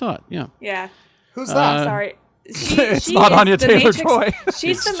 That's what I thought. Yeah. Yeah. Who's that? Sorry. It's not Anya Taylor-Joy.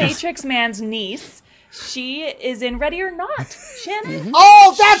 She's the Matrix man's niece. She is in Ready or Not. Shannon.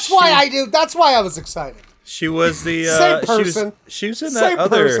 Oh, that's why I do. That's why I was excited. She was the same person. She was in Same that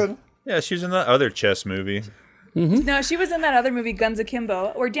other. person. Yeah, she was in that other chess movie. Mm-hmm. No, she was in that other movie, Guns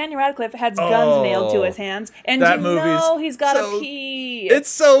Akimbo, where Daniel Radcliffe has guns nailed to his hands, and he's got to pee. It's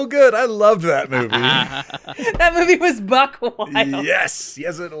so good. I loved that movie. That movie was buck wild. Yes,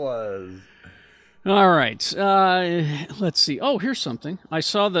 it was. All right. Let's see. Oh, here's something. I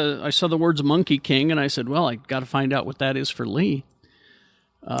saw the words Monkey King, and I said, well, I got to find out what that is for Lee.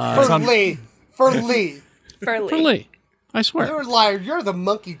 For Lee. For Lee. For Lee. I swear. You're a liar. You're the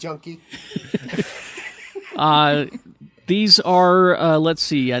monkey junkie. These are, let's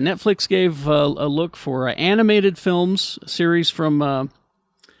see, Netflix gave a look for animated films, series from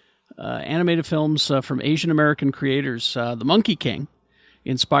from Asian American creators. The Monkey King,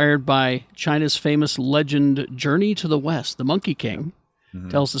 inspired by China's famous legend Journey to the West. The Monkey King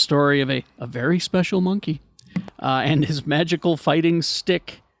tells the story of a very special monkey and his magical fighting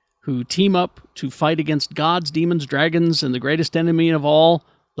stick, who team up to fight against gods, demons, dragons, and the greatest enemy of all,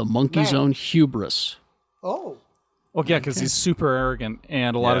 the monkey's own hubris. Oh. Well, yeah, because he's super arrogant,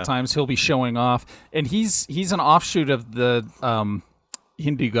 and a lot of times he'll be showing off. And he's an offshoot of the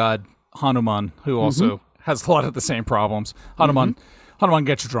Hindu god Hanuman, who also has a lot of the same problems. Hanuman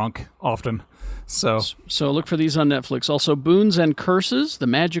gets drunk often. So look for these on Netflix. Also, Boons and Curses. The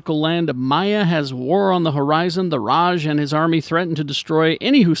magical land of Maya has war on the horizon. The Raj and his army threaten to destroy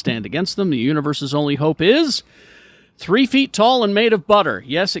any who stand against them. The universe's only hope is 3 feet tall and made of butter.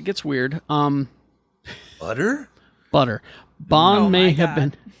 Yes, it gets weird. Butter? Butter. Bond may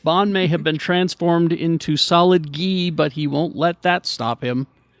have been transformed into solid ghee, but he won't let that stop him.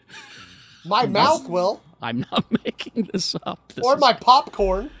 My mouth will. I'm not making this up. Or my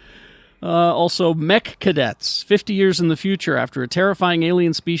popcorn. Also, mech cadets. 50 years in the future, after a terrifying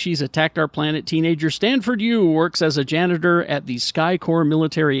alien species attacked our planet, teenager Stanford Yu works as a janitor at the Sky Corps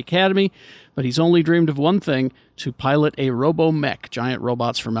Military Academy, but he's only dreamed of one thing, to pilot a robo-mech, giant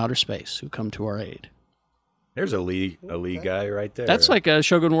robots from outer space who come to our aid. There's a Lee guy right there. That's like a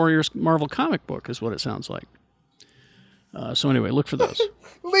Shogun Warriors Marvel comic book, is what it sounds like. So anyway, look for those.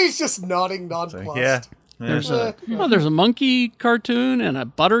 Lee's just nodding nonplussed. Yeah. There's a monkey cartoon and a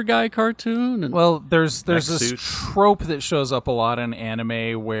butter guy cartoon. And there's this trope that shows up a lot in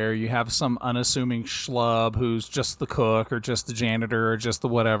anime where you have some unassuming schlub who's just the cook or just the janitor or just the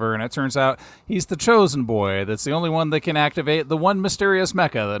whatever, and it turns out he's the chosen boy that's the only one that can activate the one mysterious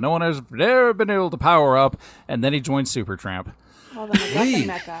mecha that no one has ever been able to power up, and then he joins Supertramp. Well, the MacGuffin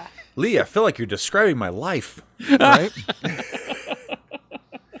mecha. Lee, I feel like you're describing my life. Right?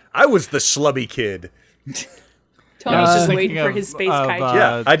 I was the schlubby kid. Tony's was just thinking waiting for of- his space of, kaiju.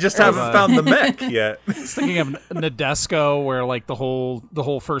 Yeah, I just haven't found the mech yet. I was thinking of Nadesco, where like the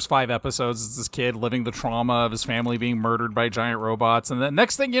whole first 5 episodes is this kid living the trauma of his family being murdered by giant robots, and then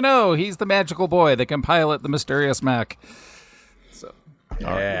next thing you know, he's the magical boy that can pilot the mysterious mech. So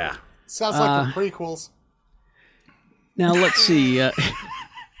Yeah. Sounds like the prequels. Now let's see.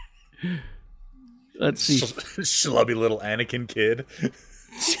 Let's see. Schlubby little Anakin kid.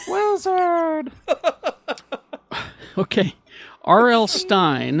 Wizard. Okay. R.L.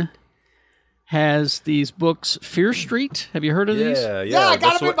 Stein has these books. Fear Street. Have you heard of these? Yeah, I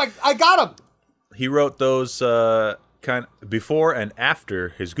got him. I got him. He wrote those kind of before and after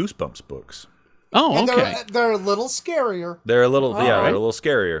his Goosebumps books. Oh, And okay. they're a little scarier. They're a little, they're right. a little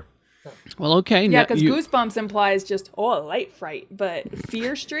scarier. Well, okay. Yeah, now because you- Goosebumps implies just, a light fright. But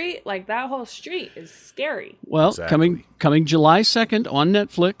Fear Street, like that whole street is scary. Well, Exactly. coming July 2nd on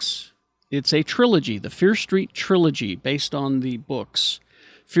Netflix. It's a trilogy, the Fear Street trilogy, based on the books.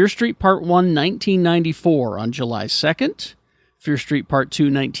 Fear Street Part 1, 1994 on July 2nd. Fear Street Part 2,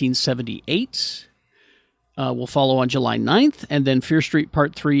 1978 will follow on July 9th. And then Fear Street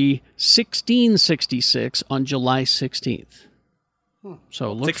Part 3, 1666 on July 16th.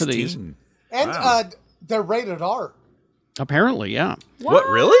 So look for these. 16. And they're rated R. Apparently, yeah. What,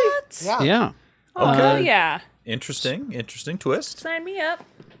 really? Yeah. Yeah. Oh, yeah. Interesting twist. Sign me up.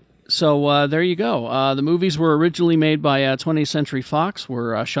 So there you go. The movies were originally made by 20th Century Fox,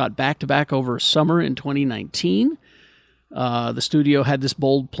 were shot back-to-back over summer in 2019. The studio had this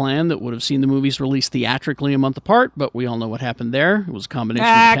bold plan that would have seen the movies released theatrically a month apart, but we all know what happened there. It was a combination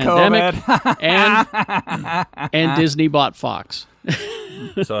of the pandemic and Disney bought Fox.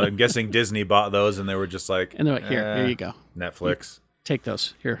 So I'm guessing Disney bought those and they were just like, And they're like, here you go. Netflix. Take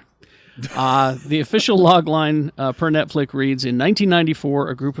those. Here. The official logline per Netflix reads, in 1994,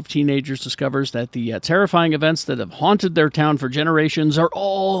 a group of teenagers discovers that the terrifying events that have haunted their town for generations are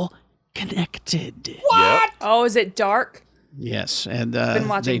all connected. What? Oh, is it Dark? Yes, and Been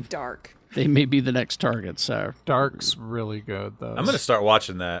watching Dark. they may be the next targets. Dark's really good though. I'm going to start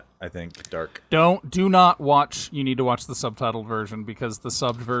watching that, I think, Dark. Do not watch. You need to watch the subtitled version because the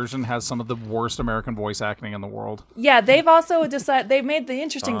subbed version has some of the worst American voice acting in the world. Yeah, they've also decided they've made the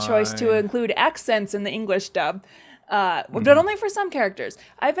interesting choice to include accents in the English dub, but only for some characters.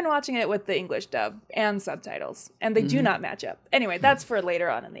 I've been watching it with the English dub and subtitles, and they do not match up. Anyway, that's for later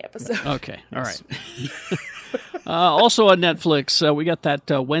on in the episode. Okay, all right. Also on Netflix, we got that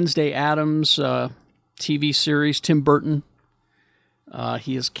Wednesday Addams TV series, Tim Burton.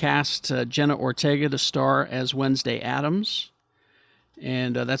 He has cast Jenna Ortega to star as Wednesday Addams.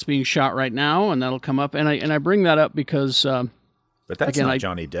 And that's being shot right now, and that'll come up. And I bring that up because... But that's Again, not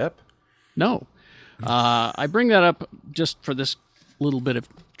Johnny Depp. No. I bring that up just for this little bit of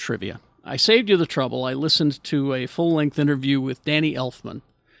trivia. I saved you the trouble. I listened to a full-length interview with Danny Elfman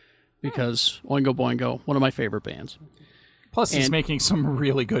because Oingo Boingo, one of my favorite bands. Plus, he's And- making some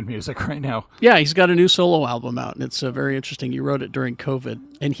really good music right now. Yeah, he's got a new solo album out, and it's very interesting. He wrote it during COVID,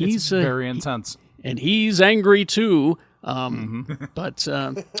 and It's he's very intense. and he's angry too. But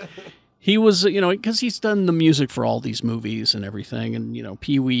he was, because he's done the music for all these movies and everything, and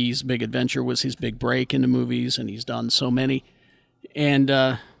Pee-wee's Big Adventure was his big break into movies, and he's done so many. And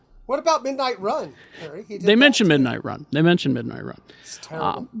What about Midnight Run, Harry? He did they that mentioned too. Midnight Run. They mentioned Midnight Run. It's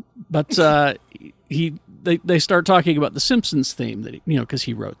terrible. But they start talking about the Simpsons theme that because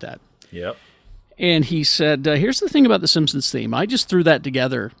he wrote that. Yep. And he said, here's the thing about the Simpsons theme. I just threw that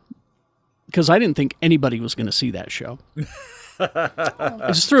together because I didn't think anybody was going to see that show. I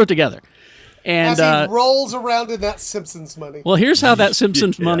just threw it together. And As he rolls around in that Simpsons money. well, here's how that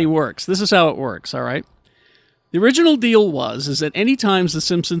Simpsons money works. This is how it works, all right? The original deal is that any times The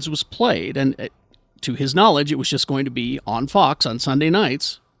Simpsons was played, and to his knowledge, it was just going to be on Fox on Sunday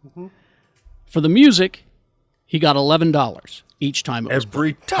nights. For the music, he got $11 each time it was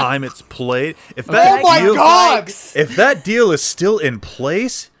Every time it's played. If Oh that my deal, God! If that deal is still in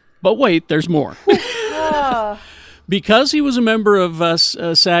place, But wait, there's more. Because he was a member of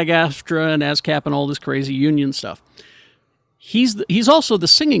SAG-AFTRA and ASCAP and all this crazy union stuff, he's also the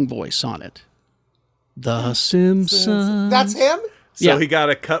singing voice on it. The Simpsons. That's him? so Yeah. he got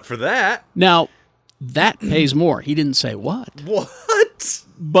a cut for that. Now, that pays more. He didn't say what. What?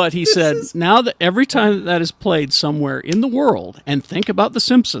 But he said, now that every time that is played somewhere in the world, and think about The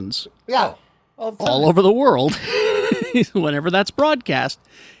Simpsons Yeah. all over the world, whenever that's broadcast,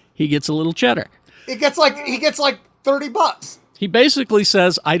 he gets a little cheddar. He gets like $30. He basically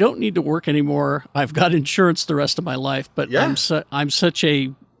says, I don't need to work anymore. I've got insurance the rest of my life, but Yeah. I'm such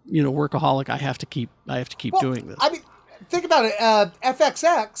a workaholic. I have to keep doing this. I mean, think about it.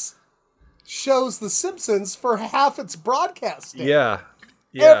 FXX shows The Simpsons for half its broadcasting. Yeah.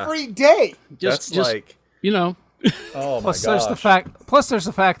 Every day. That's like, you know. oh my Plus, gosh. there's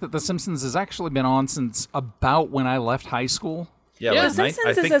the fact that The Simpsons has actually been on since about when I left high school. Yeah, Yeah. like The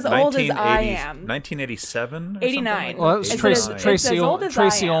Simpsons is as old as I am. 1987? 89. Well, it was It's as old as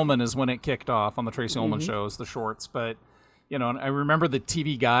Tracy I am. Ullman is when it kicked off on the Tracy Ullman shows, the shorts. But, you know, and I remember the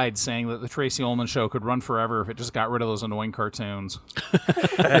TV guide saying that the Tracy Ullman show could run forever if it just got rid of those annoying cartoons.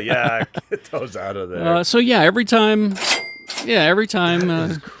 Yeah, get those out of there. So yeah, every time.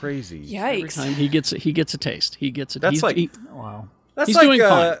 That's crazy. Every Yikes. time he gets a taste. He gets it. That's like- Wow. That's He's like doing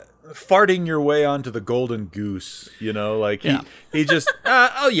fine. farting your way onto the golden goose, you know, like Yeah. he just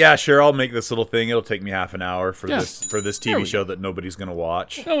oh yeah, sure, I'll make this little thing. It'll take me half an hour for Yeah. this There TV we show that nobody's going to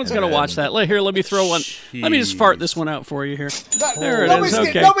watch. No one's gonna watch that. Here, let me throw one. Let me just fart this one out for you here. There it Nobody's, is.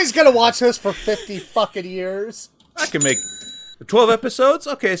 Okay. nobody's gonna watch this for 50 fucking years. I can make 12 episodes.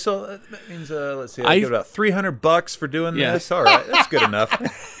 Okay, so that means let's see, I get about $300 for doing Yeah. this. All right, that's good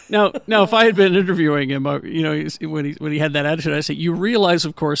enough. Now, if I had been interviewing him, you know, when he had that attitude, I say, you realize,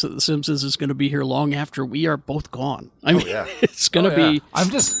 of course, that The Simpsons is going to be here long after we are both gone. I mean, it's going to be. I'm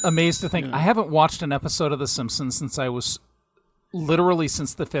just amazed to think I haven't watched an episode of The Simpsons since I was literally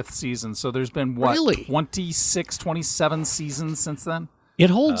since the 5th season. So there's been, what, Really? 26, 27 seasons since then? It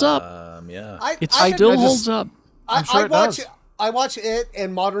holds up. Yeah. It I still can- holds up. I'm sure it does. I watch it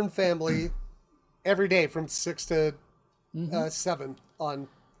and Modern Family every day from 6 to 7 on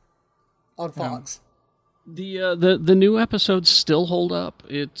Fox. The new episodes still hold up.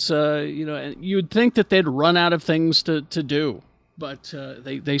 It's you know, and you'd think that they'd run out of things to do, but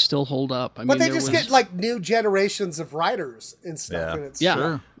they still hold up. I But mean, they there just was- get like new generations of writers and stuff. Yeah. And it's,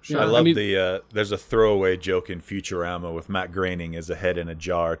 yeah. Sure. I love mean, there's a throwaway joke in Futurama with Matt Groening as a head in a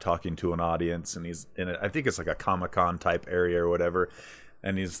jar talking to an audience, and he's in I think it's like a Comic-Con type area or whatever,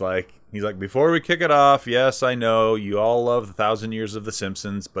 and he's like before we kick it off, yes, I know you all love the 1,000 years of The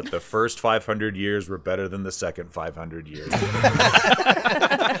Simpsons, but the first 500 years were better than the second 500 years.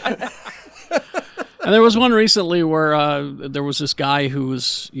 And there was one recently where there was this guy who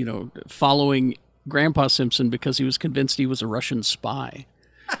was, you know, following Grandpa Simpson because he was convinced he was a Russian spy.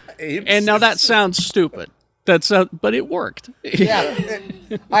 And now that sounds stupid. But it worked. Yeah.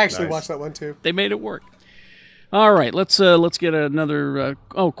 I actually watched that one too. They made it work. All right, let's get another.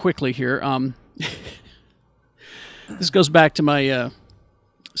 Quickly here. This goes back to my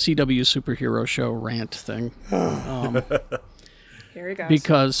CW superhero show rant thing. Here we go.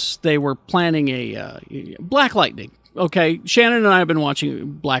 Because they were planning a Black Lightning. Okay, Shannon and I have been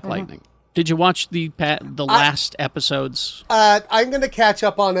watching Black Lightning. Did you watch the last episodes? I'm going to catch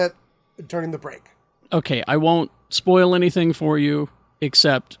up on it during the break. Okay, I won't spoil anything for you,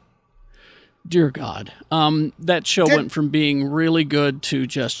 except, dear God, that show went from being really good to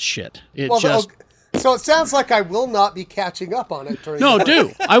just shit. So it sounds like I will not be catching up on it during No, the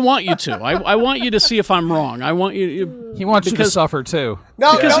break. do. I want you to. I want you to see if I'm wrong. I want you. He wants you to suffer, too.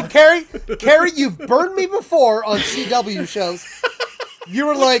 No, Carrie, you've burned me before on CW shows. You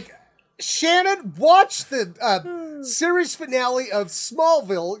were like, Shannon, watch the series finale of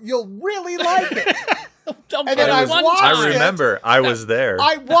Smallville. You'll really like it. And then I watched I remember. I was there.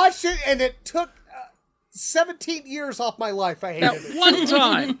 I watched it, and it took 17 years off my life. I hated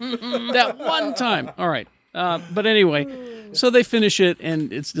it. That one time. All right. But anyway, so they finish it,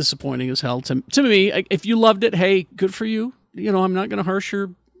 and it's disappointing as hell to me. If you loved it, hey, good for you. You know, I'm not going to harsh your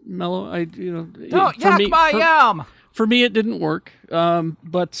mellow. Don't yak my yum. For me, it didn't work.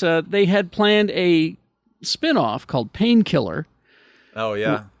 But they had planned a spin-off called Painkiller. Oh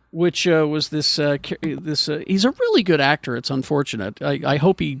yeah. Which was this he's a really good actor. It's unfortunate. I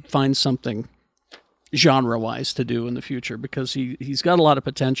hope he finds something genre-wise to do in the future, because he's got a lot of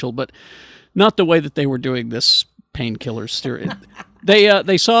potential, but not the way that they were doing this Painkiller series.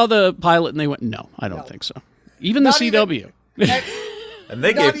 They saw the pilot and they went, no, I don't think so. Even the CW. And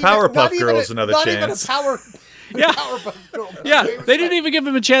they gave Powerpuff Girls another chance. Yeah. Powerpuff Girl. Yeah, they didn't even give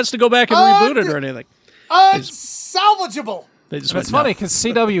him a chance to go back and reboot it or anything. Unsalvageable. They just It's went, funny because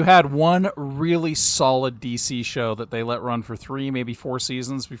CW had one really solid DC show that they let run for 3, maybe 4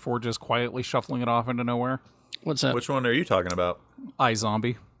 seasons before just quietly shuffling it off into nowhere. What's that? Which one are you talking about?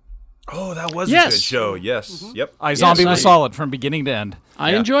 iZombie. Oh, that was a Yes. good show. Yes. Yep. iZombie Yes, was solid from beginning to end.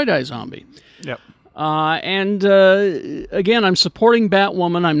 I enjoyed iZombie. Yep. And again, I'm supporting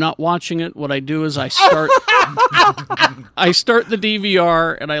Batwoman. I'm not watching it. What I do is I start the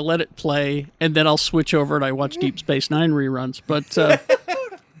DVR and I let it play, and then I'll switch over and I watch Deep Space Nine reruns. But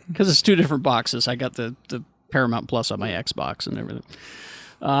because it's 2 different boxes, I got the Paramount Plus on my Xbox and everything.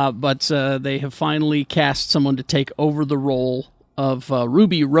 But they have finally cast someone to take over the role of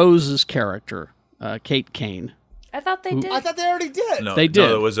Ruby Rose's character, Kate Kane. I thought they did. I thought they already did. No, They did. No,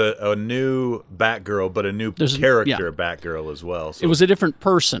 there was a new Batgirl, but a new character Batgirl as well. So It was a different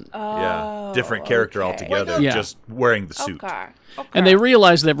person. different character okay. altogether, Yeah. just wearing the suit. Okay. And they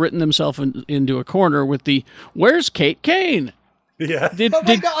realize they've written themselves into a corner with the, where's Kate Kane? Yeah. Did But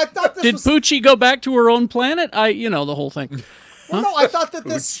wait, no, I thought this did was... Poochie go back to her own planet? The whole thing. Well, no, I thought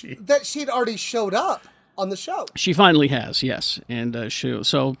that she'd already showed up on the show. She finally has, yes. And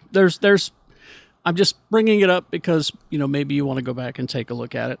so there's I'm just bringing it up because, maybe you want to go back and take a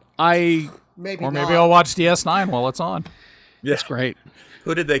look at it. Maybe Or not. maybe I'll watch DS9 while it's on. It's great.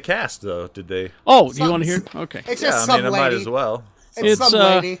 Who did they cast though? Did they? Oh, do you want to hear? Okay. It's Yeah, just I some mean, I lady. might as well. It's some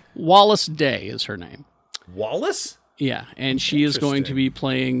lady. Wallace Day is her name. Wallace? Yeah, and she is going to Interesting. be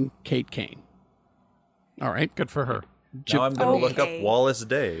playing Kate Kane. All right. Good for her. Now I'm going to look up Okay. Wallace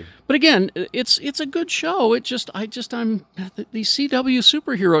Day. But again, it's a good show. These CW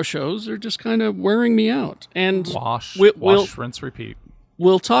superhero shows are just kind of wearing me out. And Wash, we'll rinse, repeat.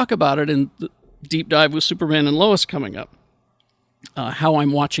 we'll talk about it in the deep dive with Superman and Lois coming up. How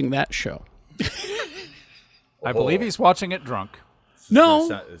I'm watching that show. I believe he's watching it drunk.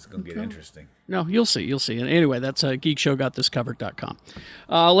 No, It's going to get interesting. no, you'll see. And anyway, that's geekshowgotthiscovered.com.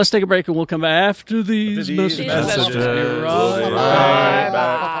 Let's take a break and we'll come back after these messages.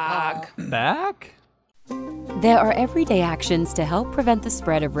 Back? There are everyday actions to help prevent the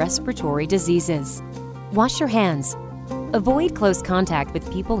spread of respiratory diseases. Wash your hands. Avoid close contact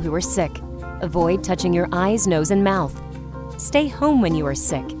with people who are sick. Avoid touching your eyes, nose, and mouth. Stay home when you are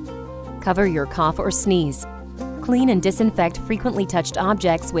sick. Cover your cough or sneeze. Clean and disinfect frequently touched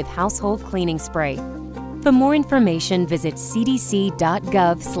objects with household cleaning spray. For more information, visit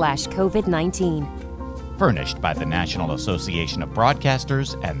cdc.gov/COVID-19. Furnished by the National Association of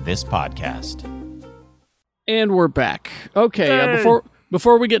Broadcasters and this podcast. And we're back. Okay,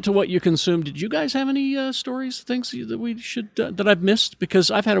 before we get to what you consumed, did you guys have any stories, things that we should that I've missed? Because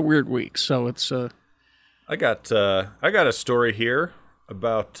I've had a weird week, so it's. I got a story here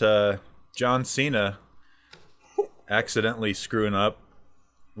about John Cena accidentally screwing up,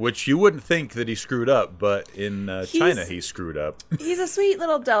 which you wouldn't think that he screwed up, but in China he screwed up. He's a sweet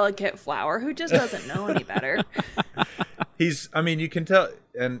little delicate flower who just doesn't know any better. You can tell,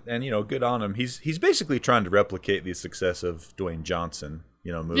 and good on him. He's basically trying to replicate the success of Dwayne Johnson,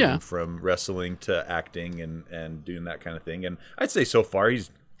 moving from wrestling to acting and doing that kind of thing. And I'd say so far he's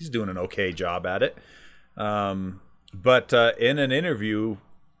doing an okay job at it. But in an interview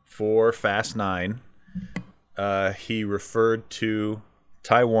for Fast 9, he referred to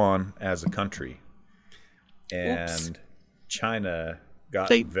Taiwan as a country, and China got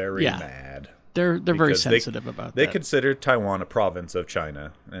very mad. They're very because sensitive about They that. consider Taiwan a province of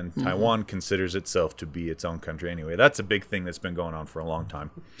China, and Taiwan considers itself to be its own country anyway. That's a big thing that's been going on for a long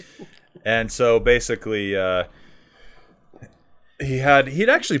time. And so basically, he'd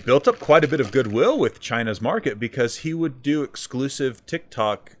actually built up quite a bit of goodwill with China's market because he would do exclusive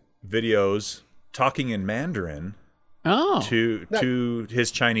TikTok videos talking in Mandarin to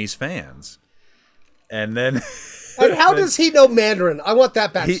his Chinese fans. And then And how does he know Mandarin? I want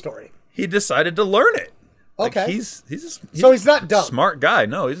that backstory. he decided to learn it. Okay. Like he's not dumb. Smart guy.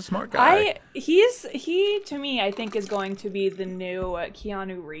 No, he's a smart guy. He to me, I think, is going to be the new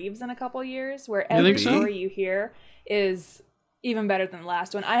Keanu Reeves in a couple years, where every think so? story you hear is even better than the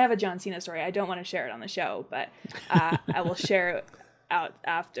last one. I have a John Cena story. I don't want to share it on the show, but I will share it out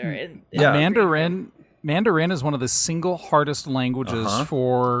after. Mandarin is one of the single hardest languages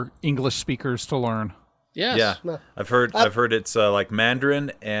for English speakers to learn. Yes. Yeah, I've heard it's like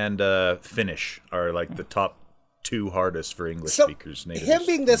Mandarin and Finnish are like the top two hardest for English speakers. Him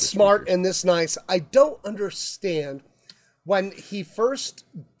being this smart and this nice, I don't understand when he first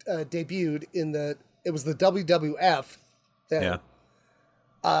debuted in the WWF. Then,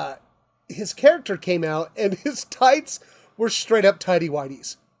 his character came out and his tights were straight up tighty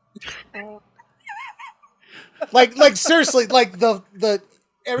whities. like seriously, like the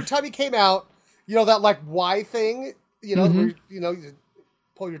every time he came out. That like Y thing, where you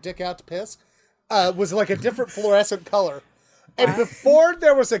pull your dick out to piss, was like a different fluorescent color. And before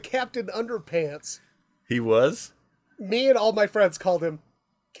there was a Captain Underpants, He was? me and all my friends called him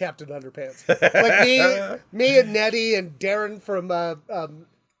Captain Underpants. Like me and Nettie and Darren from that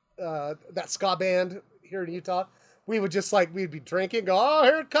ska band here in Utah, we would just we'd be drinking, go, oh,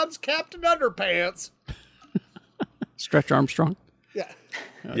 here comes Captain Underpants. Stretch Armstrong. Yeah.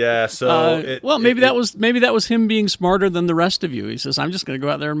 Yeah, so maybe that was him being smarter than the rest of you. He says, "I'm just going to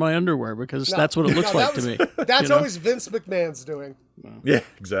go out there in my underwear because that's what it looks like to me." That's always Vince McMahon's doing. Yeah,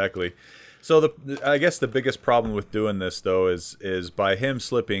 exactly. So I guess the biggest problem with doing this though is by him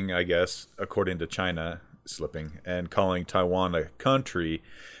slipping, I guess, according to China slipping and calling Taiwan a country,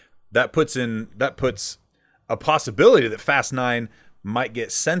 that puts a possibility that Fast 9 might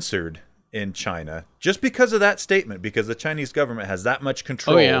get censored in China just because of that statement, because the Chinese government has that much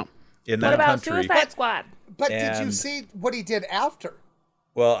control in that country. What about Suicide Squad? But did you see what he did after?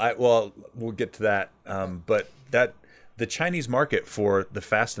 Well, we'll get to that. But the Chinese market for the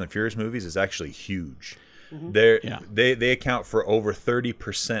Fast and the Furious movies is actually huge. Mm-hmm. They account for over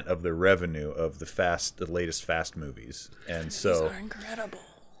 30% of the revenue of the latest Fast movies, and so these are incredible.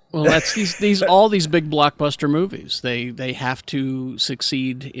 Well, that's all these big blockbuster movies. They have to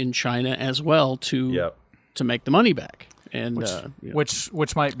succeed in China as well to make the money back. And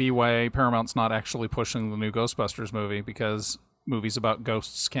which might be why Paramount's not actually pushing the new Ghostbusters movie, because movies about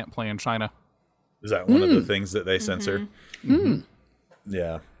ghosts can't play in China. Is that one of the things that they censor? Mm-hmm.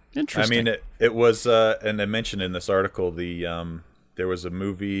 Yeah. Interesting. I mean, it was, and I mentioned in this article, there was a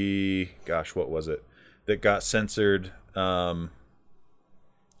movie, gosh, what was it, that got censored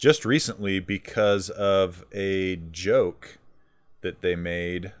just recently because of a joke that they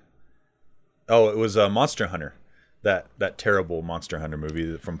made. Oh, it was Monster Hunter. That terrible Monster Hunter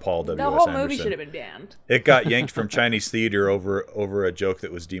movie from Paul W. The whole movie should have been banned. It got yanked from Chinese theater over a joke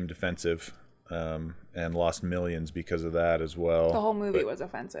that was deemed offensive, and lost millions because of that as well. The whole movie was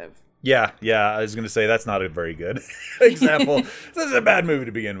offensive. Yeah. I was going to say that's not a very good example. This is a bad movie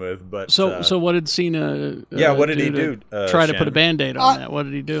to begin with. But so what did Cena? What did he do? Try to put a Band-Aid on that. What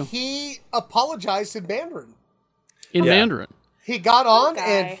did he do? He apologized in Mandarin. Mandarin. He got on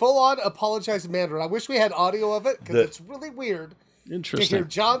and full on apologized in Mandarin. I wish we had audio of it, because it's really weird to hear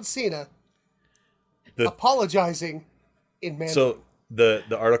John Cena apologizing in Mandarin. So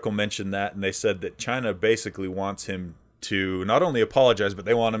the article mentioned that, and they said that China basically wants him to not only apologize, but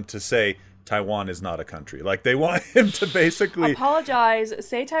they want him to say Taiwan is not a country. Like, they want him to basically apologize,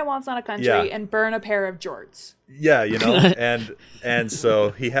 say Taiwan's not a country, and burn a pair of jorts. Yeah, and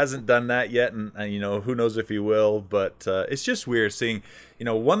so he hasn't done that yet, and who knows if he will. But it's just weird seeing,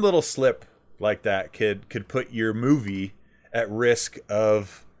 one little slip like that could put your movie at risk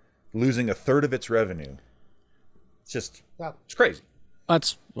of losing a third of its revenue. It's just it's crazy.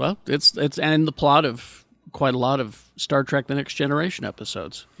 It's and the plot of quite a lot of Star Trek: The Next Generation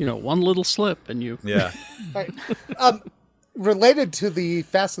episodes. One little slip and you. Yeah. Right. Related to the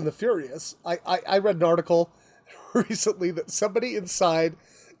Fast and the Furious, I read an article recently that somebody inside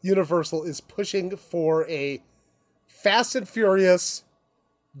Universal is pushing for a Fast and Furious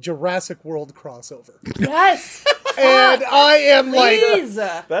Jurassic World crossover. Yes. And I am Please.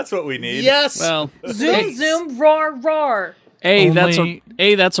 That's what we need. Yes. Well, zoom, roar, roar.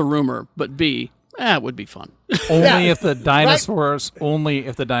 That's a rumor, but B, it would be fun. Only if the dinosaurs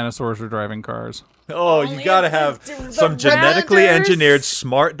are driving cars. Oh, you got to have some genetically engineered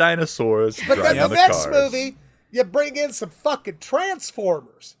smart dinosaurs But driving then the next cars. movie, you bring in some fucking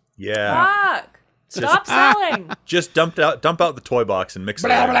Transformers. Yeah. Fuck. Stop selling. Just dump out the toy box and mix it.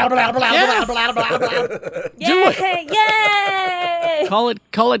 Blah, blah, blah, blah, blah, blah, blah, blah. Yay!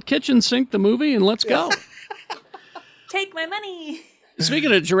 Call it Kitchen Sink the movie, and let's go. Take my money.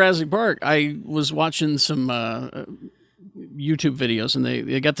 Speaking of Jurassic Park, I was watching some YouTube videos, and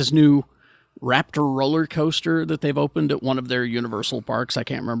they got this new Raptor roller coaster that they've opened at one of their Universal parks. I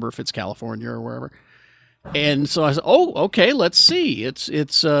can't remember if it's California or wherever. And so I said, "Oh, okay, let's see. It's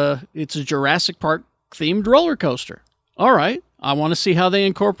a Jurassic Park themed roller coaster. All right, I want to see how they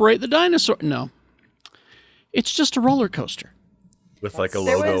incorporate the dinosaur." No, it's just a roller coaster with like a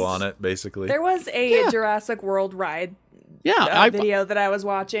logo on it, basically. There was a Jurassic World ride. Video that I was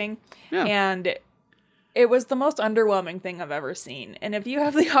watching, and it was the most underwhelming thing I've ever seen. And if you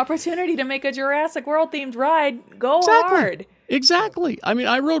have the opportunity to make a Jurassic World themed ride, go hard. Exactly. I mean,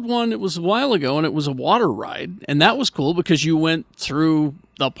 I rode one, it was a while ago, and it was a water ride, and that was cool because you went through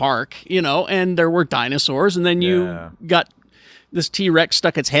the park, and there were dinosaurs, and then you got this T-Rex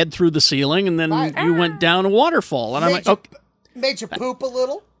stuck its head through the ceiling, and then you went down a waterfall, and I'm like, okay, made you poop a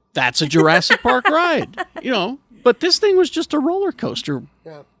little. That's a Jurassic Park ride, But this thing was just a roller coaster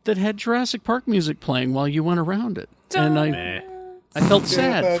that had Jurassic Park music playing while you went around it. And I felt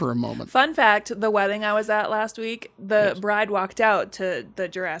sad for a moment. Fun fact, the wedding I was at last week, the bride walked out to the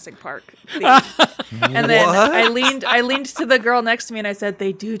Jurassic Park theme. And then I leaned to the girl next to me and I said,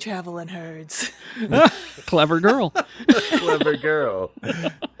 "They do travel in herds." Clever girl. Clever girl.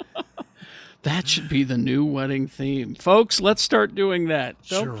 That should be the new wedding theme. Folks, let's start doing that.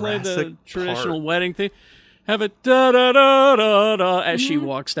 Don't play the Jurassic traditional Park. wedding theme. Have it da-da-da-da-da as she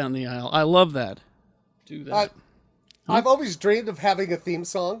walks down the aisle. I love that. Do that. I've always dreamed of having a theme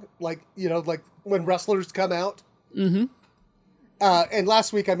song, like when wrestlers come out. Mm-hmm. And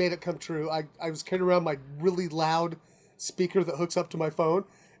last week I made it come true. I was carrying around my really loud speaker that hooks up to my phone,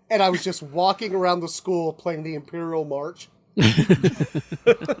 and I was just walking around the school playing the Imperial March.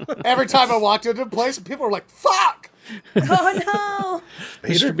 Every time I walked into a place, people were like, "Fuck!" Oh no!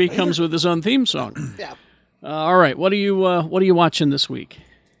 Mr. B comes with his own theme song. Yeah. All right, what are you watching this week?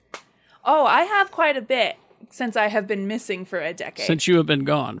 Oh, I have quite a bit since I have been missing for a decade. Since you have been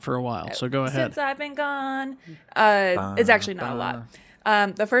gone for a while, so go ahead. Since I've been gone, it's actually not a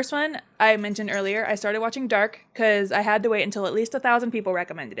lot. The first one I mentioned earlier, I started watching Dark because I had to wait until at least 1,000 people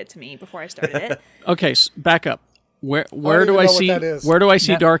recommended it to me before I started it. Okay, back up. Where don't do even I know see what that is. where do I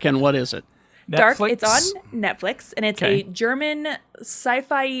see Dark, and what is it? Dark, Netflix? it's on Netflix, and it's Okay. a German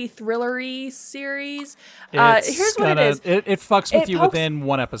sci-fi thrillery series. It's Here's what it is. It fucks with It you pokes- within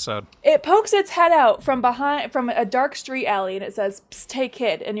one episode. It pokes its head out from a dark street alley, and it says, "Psst, hey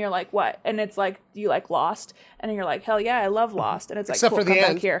kid," and you're like, "What?" And it's like, "Do you like Lost?" And you're like, "Hell yeah, I love Lost." And it's like, Except "Cool, for the come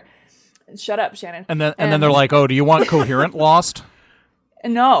end. back here." Shut up, Shannon. And then they're like, "Oh, do you want coherent Lost?"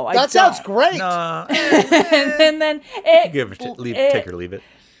 "No, I That sounds don't." great. Nah, And then it take or leave it.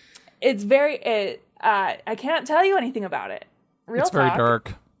 It's very I can't tell you anything about it. Real It's very talk.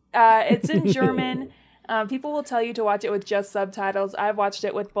 dark. It's in German. People will tell you to watch it with just subtitles. I've watched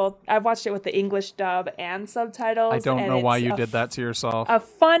it with both. I've watched it with the English dub and subtitles. I don't and know why it's you a did that to yourself. A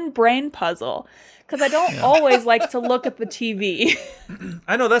fun brain puzzle, because I don't always like to look at the TV.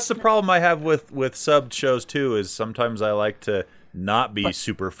 I know that's the problem I have with subbed shows too. Is sometimes I like to not be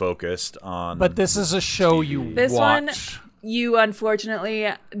super focused on. But this is a show you This one, watch. you unfortunately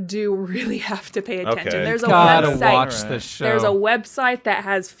do really have to pay attention. Okay. There's a Gotta website. watch this show. There's a website that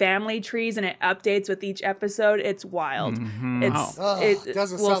has family trees and it updates with each episode. It's wild. It's it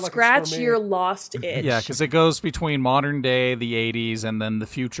doesn't will sound like it's scratch for me. your lost itch. Yeah, because it goes between modern day, the 80s, and then the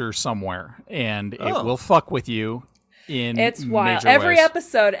future somewhere. And it will fuck with you in It's wild. major Every ways.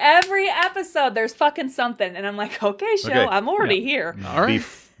 episode, there's fucking something, and I'm like, okay, show, Okay. I'm already here. All right.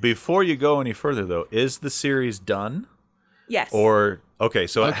 Before you go any further, though, is the series done? Yes. Or okay,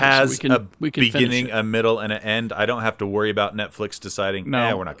 so it Okay, so has we can finish beginning, it. a middle, and an end. I don't have to worry about Netflix deciding,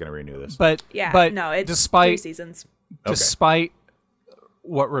 No. we're not going to renew this. But yeah, but no, it's 3 despite seasons. despite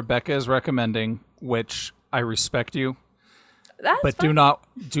what Rebecca is recommending, which I respect you, That's but fine.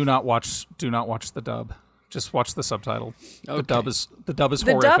 do not watch the dub. Just watch the subtitle. The Okay. dub is The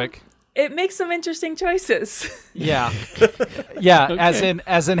horrific. dub, it makes some interesting choices. Yeah, yeah. Okay.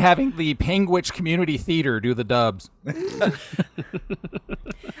 As in having the Panguitch Community Theater do the dubs.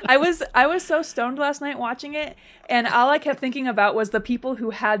 I was so stoned last night watching it, and all I kept thinking about was the people who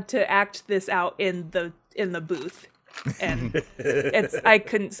had to act this out in the booth. And I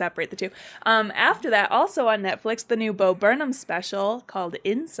couldn't separate the two. After that, also on Netflix, the new Bo Burnham special called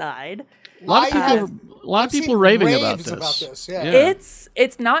Inside. A lot of people raving about raves this. Yeah.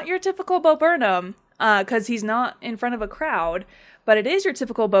 It's not your typical Bo Burnham because he's not in front of a crowd, but it is your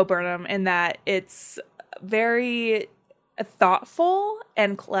typical Bo Burnham in that it's very thoughtful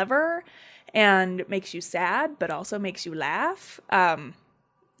and clever and makes you sad, but also makes you laugh. I'm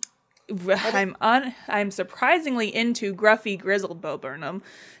surprisingly into gruffy, grizzled Bo Burnham.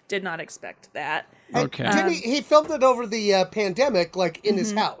 Did not expect that. Okay. Didn't he filmed it over the pandemic, like in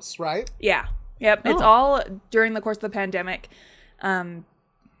his house, right? Yeah. Yep. It's all during the course of the pandemic.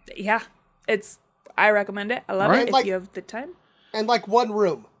 Yeah. I recommend it. I love Alright. it if Like- you have the time. And like one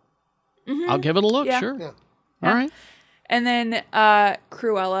room. I'll give it a look. Yeah. Sure. Yeah. All right. And then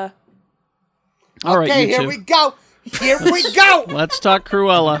Cruella. All right. Okay, you here two. we go. Here we go. Let's talk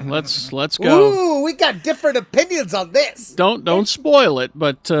Cruella. Let's go. Ooh, we got different opinions on this. Don't spoil it,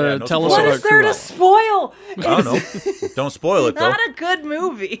 but no tell us spoilers. What about is there to Cruella. spoil? I don't know. Don't spoil it, though. Not a good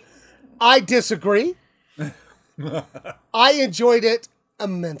movie. I disagree. I enjoyed it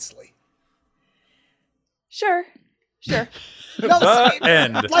immensely. Sure. No,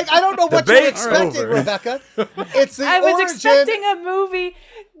 End. like I don't know what you Debate's expected, over. Rebecca. It's the I was origin. expecting a movie.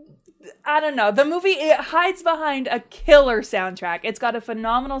 I don't know. The movie, it hides behind a killer soundtrack. It's got a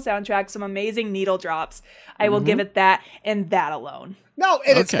phenomenal soundtrack, some amazing needle drops. I will give it that and that alone. No,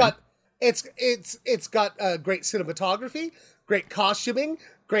 and Okay. it's got great cinematography, great costuming,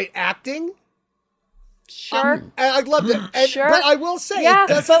 great acting. Sure. And I loved it. And, Sure. But I will say, Yeah.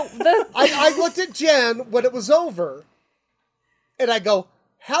 I looked at Jen when it was over, and I go,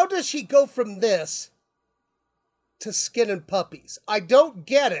 how does she go from this to Skin and Puppies? I don't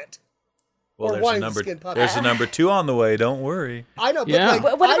get it. Well, Or there's wanting a to number. skin puppy. There's a number 2 on the way. Don't worry. I know, but Yeah. like,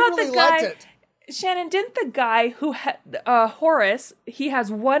 What I about really the guy? liked it. Shannon, didn't the guy who had Horace? He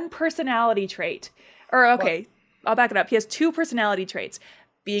has one personality trait, or okay, I'll back it up. He has 2 personality traits: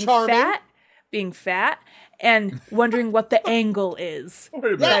 being Charming. fat, and wondering what the angle is.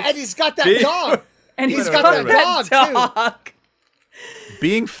 Yeah, and he's got that dog. And He's he's got got that that dog,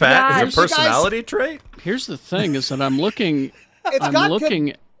 Being fat is Gosh. a personality trait? Here's the thing: is that I'm looking It's I'm got looking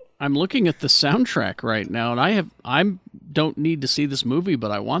at the soundtrack right now, and I don't need to see this movie,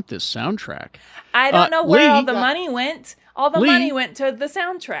 but I want this soundtrack. I don't know where Lee- all the money went. All the Lee- money went to the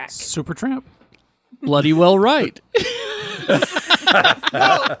soundtrack. Supertramp. Bloody well right.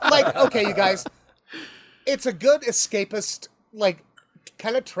 No, like, okay, you guys, it's a good escapist, like,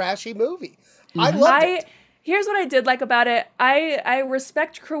 kind of trashy movie. I loved it. Here's what I did like about it. I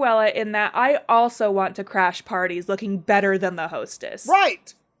respect Cruella in that I also want to crash parties looking better than the hostess.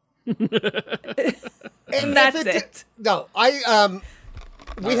 Right. And that's it. No,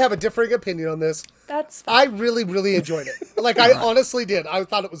 we have a differing opinion on this. That's I really, really enjoyed it. Like, I honestly did. I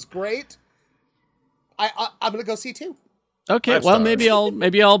thought it was great. I'm gonna go see 2. Okay, well maybe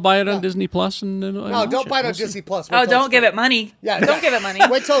I'll buy it on Disney Plus and then No, don't buy it on Disney Plus. Oh, don't give it money. Yeah, Don't give it money.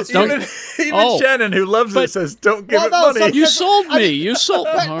 Wait till it's Don't- Even Oh. Shannon, who loves it, says, don't give Well, it no, money. so- You sold me. You sold.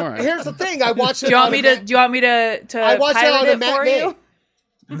 But All right. here's the thing. I watched it. Do you want me to I watched it pilot on a it for you?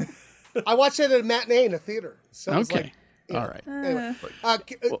 matinee. I watched it at a matinee in a theater. So it's Okay. like, All right. anyway,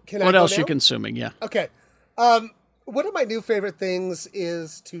 can I What go else now? you consuming? Yeah. Okay. One of my new favorite things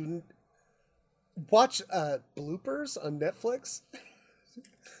is to watch bloopers on Netflix.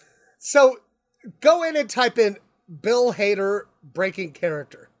 So go in and type in Bill Hader breaking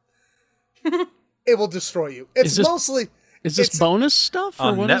character. It will destroy you. It's mostly Is this bonus stuff or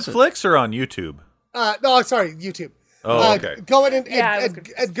on what is it? Netflix or on YouTube? no, sorry, YouTube. Oh, okay. Go in and, Yeah, I was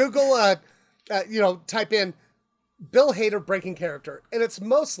and Google, type in Bill Hader breaking character, and it's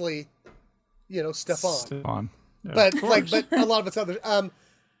mostly, Stefan. But a lot of it's other.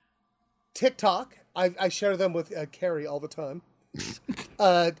 TikTok, I share them with Carrie all the time.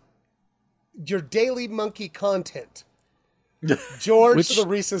 Your daily monkey content. George the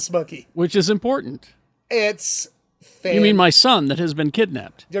Rhesus monkey. Which is important. It's You mean my son that has been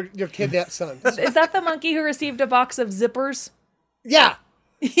kidnapped? your kidnapped son. Is that the monkey who received a box of zippers? Yeah.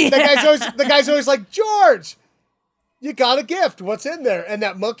 The guy's always like, George, you got a gift. What's in there? And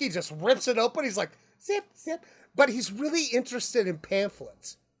that monkey just rips it open. He's like, zip, zip. But he's really interested in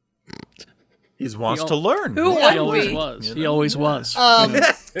pamphlets. He wants to learn. Who He wouldn't always be? was. He always was.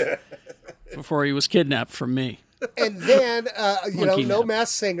 Before he was kidnapped from me. And then, Monkey No nap.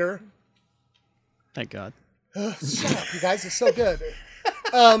 Masked Singer. Thank God. Shut up, you guys. It's so good.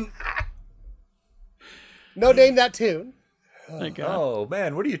 No Name That Tune. Thank God. Oh,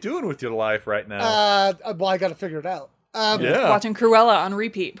 man, what are you doing with your life right now? Well, I got to figure it out. yeah. Watching Cruella on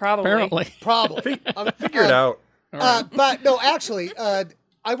repeat, probably. Apparently. Probably. Figure it out. But no, actually,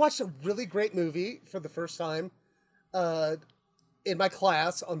 I watched a really great movie for the first time in my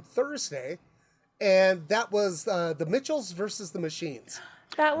class on Thursday, and that was The Mitchells versus the Machines.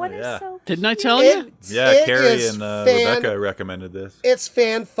 That one yeah. is so. Didn't I tell you? Yeah, Carrie is and Rebecca recommended this. It's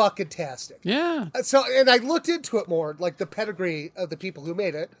fan-fucking-tastic. Yeah. So, and I looked into it more, like the pedigree of the people who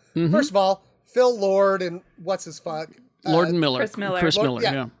made it. First of all, Phil Lord and what's his fuck? Lord and Miller. Chris Miller. Chris Lord- Miller,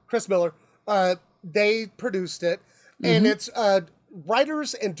 yeah. Chris Miller. They produced it, and it's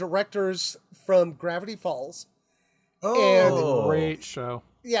writers and directors from Gravity Falls. Oh. Great show.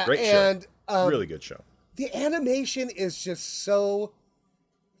 Yeah, Great show. and Really good show. the animation is just so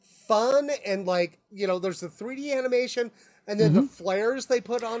fun, and there's the 3D animation, and then the flares they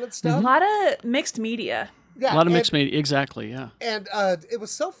put on and A stuff. lot of mixed media. Yeah, A lot of mixed media. Exactly, yeah. And it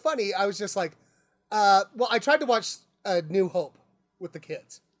was so funny. I was just like, I tried to watch New Hope with the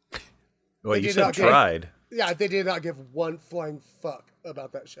kids. Well, They you did said not get- tried. Yeah, they did not give one flying fuck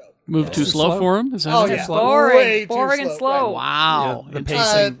about that show. Moved too slow for him? Is that Oh it? yeah, Boring. way too Boring and slow. Wow.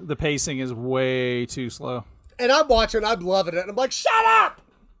 Yeah, the pacing is way too slow. And I'm watching, I'm loving it, and I'm like, shut up!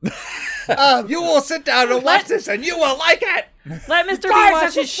 You will sit down and watch this, and you will like it. Let Mr. B Guys, watch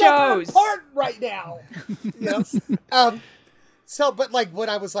this his is super shows. important right now. But when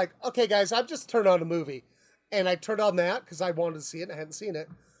I was like, okay, guys, I've just turned on a movie, and I turned on that because I wanted to see it, and I hadn't seen it.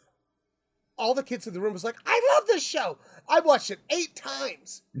 All the kids in the room was like, I love this show. I watched it 8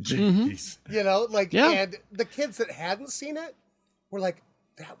 times. Jeez. Yeah. And the kids that hadn't seen it were like,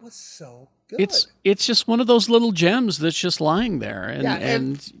 that was so good. It's just one of those little gems that's just lying there, and, Yeah,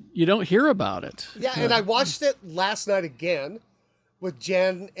 and you don't hear about it. Yeah, and I watched it last night again with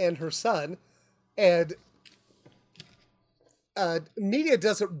Jen and her son, and media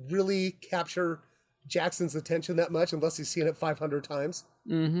doesn't really capture Jackson's attention that much unless he's seen it 500 times,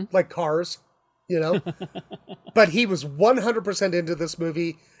 like Cars, But he was 100% into this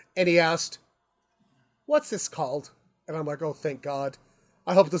movie, and he asked, what's this called? And I'm like, oh, thank God.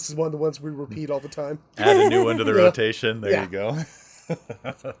 I hope this is one of the ones we repeat all the time. Add a new one to the rotation. There you go.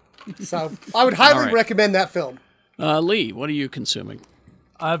 So I would highly recommend that film. Lee, what are you consuming?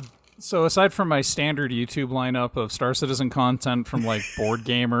 So aside from my standard YouTube lineup of Star Citizen content from like Board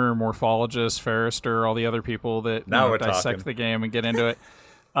Gamer, Morphologist, Ferrister, all the other people that we're dissect talking. the game and get into it,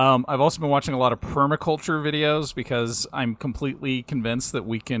 I've also been watching a lot of permaculture videos because I'm completely convinced that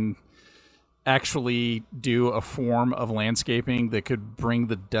we can actually do a form of landscaping that could bring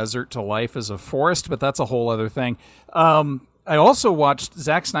the desert to life as a forest, but that's a whole other thing. I also watched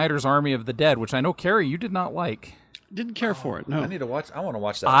Zack Snyder's Army of the Dead, which I know, Carrie, you did not like. Didn't care for it, no. I want to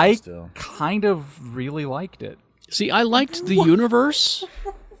watch that I one still. kind of really liked it. See, I liked the universe.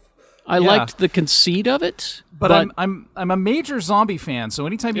 I liked the conceit of it. But I'm a major zombie fan, so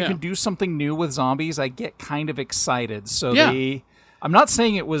anytime you Yeah. can do something new with zombies, I get kind of excited. So Yeah. I'm not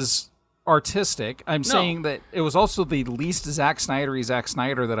saying it was artistic. I'm saying that it was also the least Zack Snyder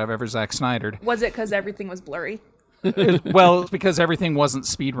that I've ever Zack Snydered. Was it because everything was blurry? Well, it's because everything wasn't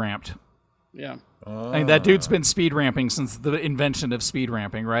speed ramped. Yeah. I mean, that dude's been speed ramping since the invention of speed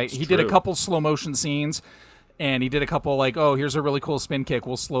ramping, right? He did a couple slow motion scenes, and he did a couple like, oh, here's a really cool spin kick.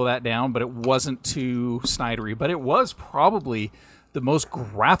 We'll slow that down, but it wasn't too Snydery. But it was probably the most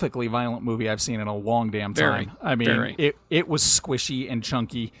graphically violent movie I've seen in a long damn time. I mean, it was squishy and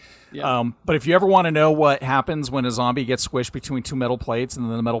chunky. Yeah. But if you ever want to know what happens when a zombie gets squished between two metal plates and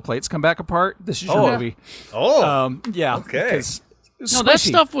then the metal plates come back apart, this is your movie. Yeah. Okay. No, that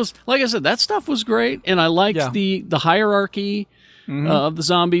stuff was, like I said, that stuff was great, and I liked the hierarchy of the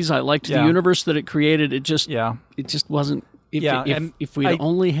zombies. I liked the universe that it created. It just wasn't. If we'd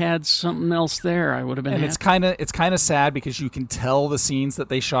only had something else there, I would have been. And happy. it's kind of sad because you can tell the scenes that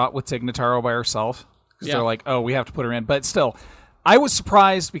they shot with Tig Notaro by herself because they're like, oh, we have to put her in. But still, I was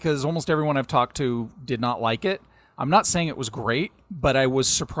surprised because almost everyone I've talked to did not like it. I'm not saying it was great, but I was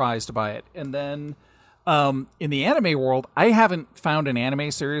surprised by it. And then. In the anime world, I haven't found an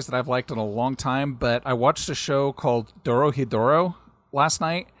anime series that I've liked in a long time, but I watched a show called Dorohedoro last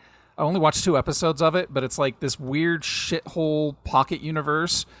night. I only watched 2 episodes of it, but it's like this weird shithole pocket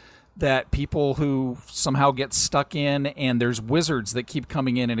universe that people who somehow get stuck in, and there's wizards that keep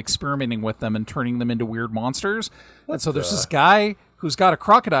coming in and experimenting with them and turning them into weird monsters. And so there's this guy who's got a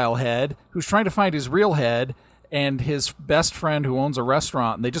crocodile head who's trying to find his real head, and his best friend who owns a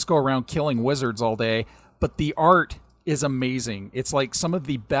restaurant, and they just go around killing wizards all day. But the art is amazing. It's like some of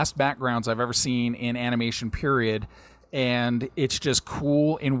the best backgrounds I've ever seen in animation, period. And it's just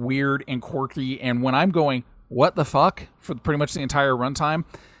cool and weird and quirky. And when I'm going, what the fuck, for pretty much the entire runtime,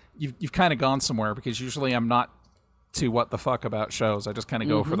 you've kind of gone somewhere, because usually I'm not too what the fuck about shows. I just kind of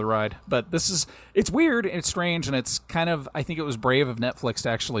go for the ride. But it's weird and it's strange, and it's kind of, I think it was brave of Netflix to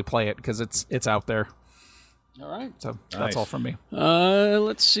actually play it, because it's out there. All right. So that's all from me.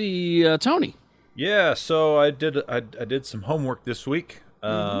 Let's see, Tony. Yeah, so I did some homework this week.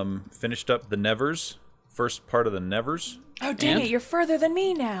 Finished up the Nevers, first part of the Nevers. Oh, dang it, you're further than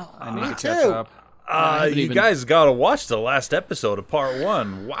me now. I need to catch up. You guys got to watch the last episode of part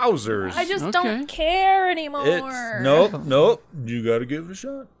 1. Wowzers. I just don't care anymore. Nope. You got to give it a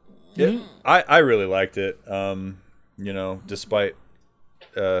shot. Yeah, I really liked it. Despite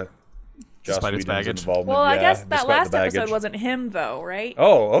Despite its baggage. Involvement. Well, I guess that last episode wasn't him, though, right?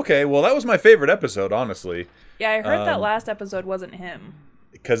 Oh, okay. Well, that was my favorite episode, honestly. Yeah, I heard that last episode wasn't him.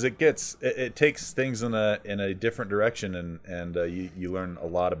 Because it takes things in a different direction, and you learn a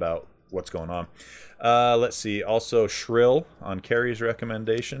lot about what's going on. Let's see. Also, Shrill on Carrie's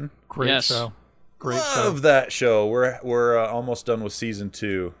recommendation. Great show. Love that show. We're almost done with season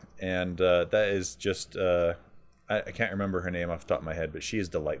 2, and that is just. I can't remember her name off the top of my head, but she is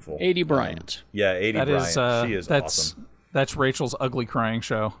delightful. Adie Bryant. Adie Bryant. She is awesome. That's Rachel's ugly crying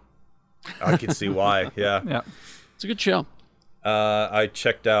show. I can see why. Yeah. Yeah. It's a good show. I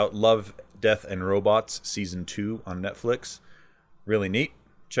checked out Love, Death, and Robots Season 2 on Netflix. Really neat.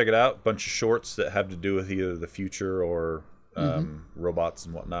 Check it out. Bunch of shorts that have to do with either the future or robots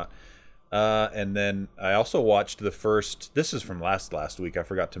and whatnot. And then I also watched the first, this is from last week, I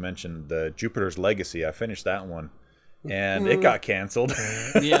forgot to mention, the Jupiter's Legacy. I finished that one. And it got canceled.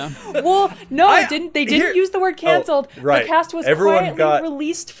 Yeah. Well, no, it didn't. They didn't use the word canceled. Right. The cast was quietly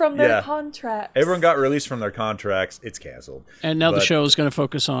released from their contracts. Everyone got released from their contracts. It's canceled. And now the show is going to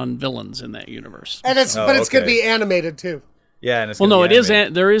focus on villains in that universe. And it's going to be animated too. Yeah, and it's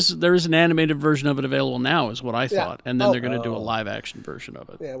there is an animated version of it available now, is what I thought, and then they're going to do a live action version of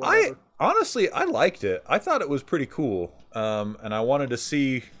it. Yeah, I liked it. I thought it was pretty cool, and I wanted to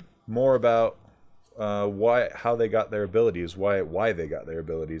see more about how they got their abilities, why they got their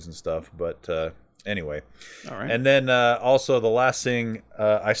abilities and stuff. But anyway, all right. And then also the last thing,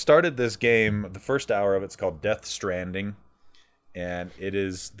 I started this game. The first hour of it's called Death Stranding, and it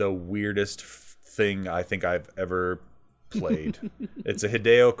is the weirdest thing I think I've ever played. It's a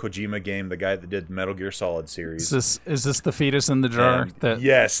Hideo Kojima game, the guy that did Metal Gear Solid series. Is this the fetus in the jar that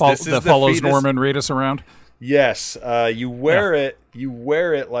yes, that follows Norman Reedus around? Yes, you wear it. You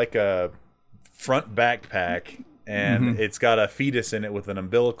wear it like a front backpack, and it's got a fetus in it with an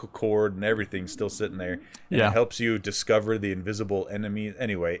umbilical cord and everything still sitting there. And it helps you discover the invisible enemy.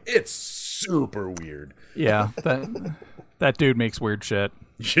 Anyway, it's super weird. Yeah, that dude makes weird shit.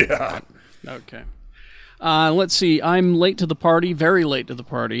 Yeah. Okay. Let's see. I'm late to the party, very late to the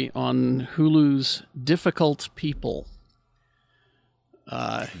party, on Hulu's Difficult People.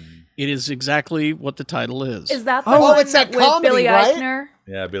 It is exactly what the title is. Is that the one it's that with comedy, Billy right? Eichner?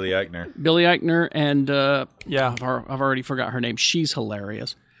 Yeah, Billy Eichner. Billy Eichner and I've already forgot her name. She's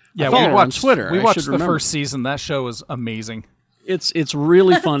hilarious. Yeah, I follow we her watched on Twitter. We I watched should the remember. first season. That show was amazing. It's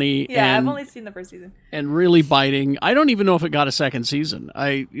really funny. Yeah, and, I've only seen the first season. and really biting. I don't even know if it got a second season.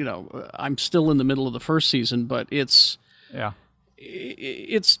 I'm still in the middle of the first season, but it's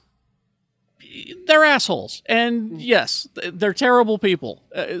they're assholes, and yes, they're terrible people.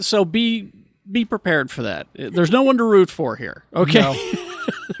 So be prepared for that. There's no one to root for here. Okay,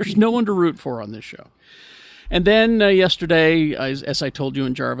 there's no one to root for on this show. And then yesterday, as I told you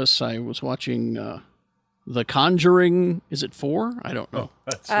in Jarvis, I was watching The Conjuring. Is it 4? I don't know.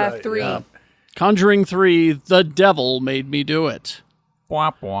 That's right. 3. Conjuring 3. The Devil Made Me Do It.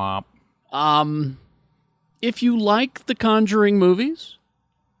 Womp womp. If you like the Conjuring movies,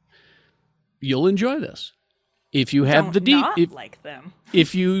 you'll enjoy this. If you have like them.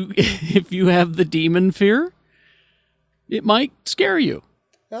 if you have the demon fear, it might scare you.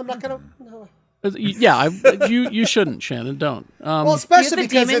 I'm not gonna. No. Yeah, you shouldn't, Shannon. Don't. Well, especially the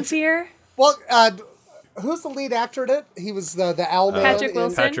because demon it's fear? well. Who's the lead actor in it? He was the owl man. Patrick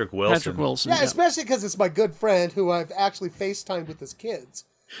Wilson. Patrick Wilson. Patrick Wilson. Yeah, especially because it's my good friend who I've actually FaceTimed with his kids.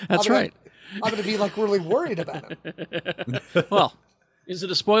 That's right. I'm going to be like really worried about him. Well, is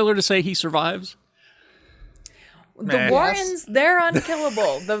it a spoiler to say he survives? The Warrens, they're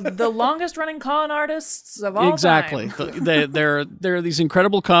unkillable. the longest running con artists of all Exactly. time. They're these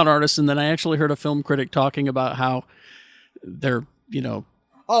incredible con artists, and then I actually heard a film critic talking about how they're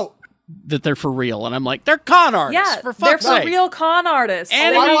that they're for real, and I'm like, they're con artists. Yeah, for they're fuck's sake. for real con artists.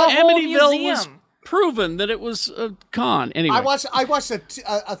 And They have a whole Amityville was museum. proven that it was a con. Anyway, I watched a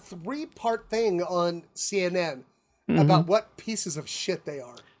 3-part thing on CNN about what pieces of shit they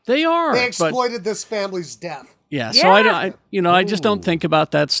are. They are. They but- exploited this family's death. Yeah, so I just don't think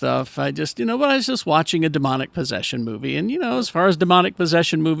about that stuff. I just, but I was just watching a demonic possession movie. And, as far as demonic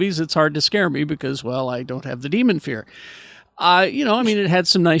possession movies, it's hard to scare me because, well, I don't have the demon fear. It had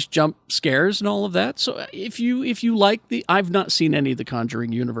some nice jump scares and all of that. So if you like I've not seen any of the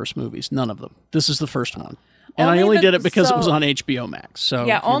Conjuring universe movies, none of them. This is the first one. And I only did it because it was on HBO Max. So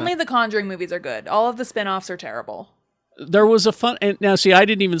yeah, only the Conjuring movies are good. All of the spin-offs are terrible. There was a fun, and now see, I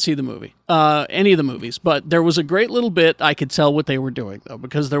didn't even see the movie, any of the movies, but there was a great little bit I could tell what they were doing, though,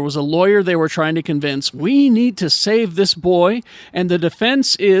 because there was a lawyer they were trying to convince, we need to save this boy, and the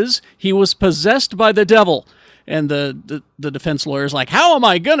defense is he was possessed by the devil. And the defense lawyer's like, how am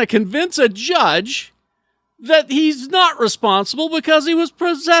I going to convince a judge that he's not responsible because he was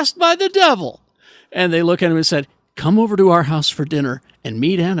possessed by the devil? And they look at him and said, come over to our house for dinner and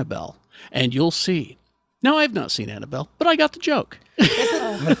meet Annabelle, and you'll see. Now, I've not seen Annabelle, but I got the joke. That's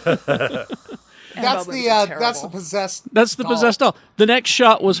the possessed. That's the possessed doll. The next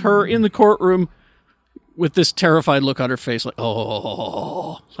shot was her in the courtroom with this terrified look on her face, like,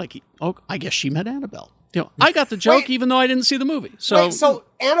 I guess she met Annabelle. I got the joke even though I didn't see the movie. So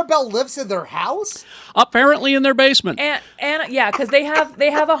Annabelle lives in their house? Apparently in their basement. And because they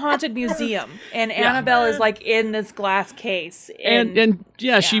have a haunted museum, and Annabelle is like in this glass case. And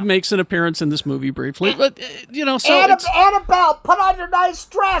she makes an appearance in this movie briefly, but Annabelle, put on your nice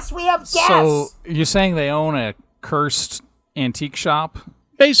dress. We have guests. So you're saying they own a cursed antique shop?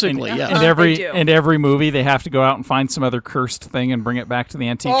 Basically, yeah. And every movie they have to go out and find some other cursed thing and bring it back to the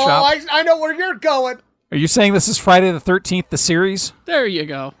antique shop? I know where you're going. Are you saying this is Friday the 13th, the series? There you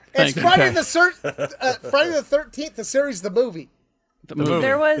go. It's Friday the 13th, the series, the movie. The movie.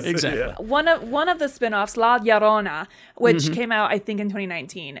 There was exactly one of the spin-offs, La Llorona, which came out, I think, in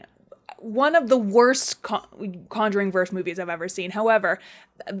 2019. One of the worst Conjuring verse movies I've ever seen. However,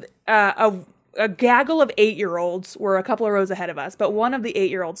 a gaggle of 8-year-olds were a couple of rows ahead of us, but one of the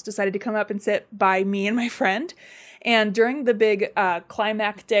 8-year-olds decided to come up and sit by me and my friend. And during the big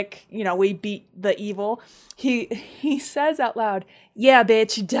climactic, we beat the evil, he says out loud, "Yeah,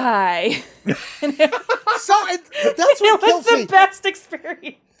 bitch, die." So that's what kills me. It was the best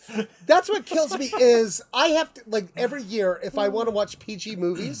experience. That's what kills me is I have to, every year, if I want to watch PG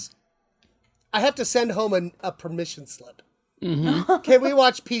movies, I have to send home a permission slip. Mm-hmm. Can we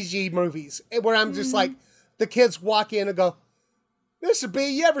watch PG movies? Where I'm just like, the kids walk in and go, "Mr. B,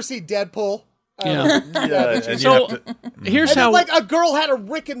 you ever see Deadpool?" Here's how a girl had a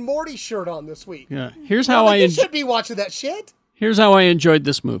Rick and Morty shirt on this week. Yeah, here's how you should be watching that shit. Here's how I enjoyed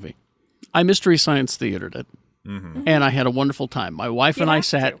this movie. I Mystery Science Theatered it, and I had a wonderful time. My wife and I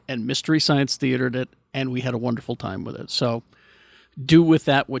sat and Mystery Science Theatered it, and we had a wonderful time with it. So, do with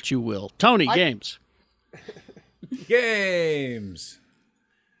that what you will. Tony, games. Games.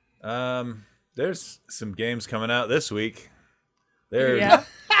 There's some games coming out this week. They're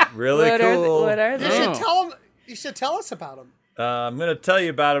really cool. What are they? You should tell us about them. I'm going to tell you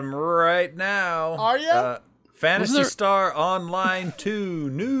about them right now. Are you? Phantasy Star Online 2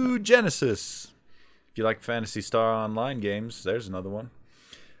 New Genesis. If you like Phantasy Star Online games, there's another one.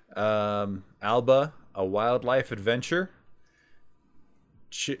 Alba, a wildlife adventure.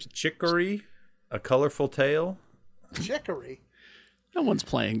 Chicory, a colorful tale. Chicory? No one's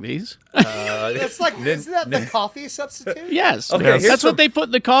playing these. It's isn't that the coffee substitute? Yes. Okay, that's what they put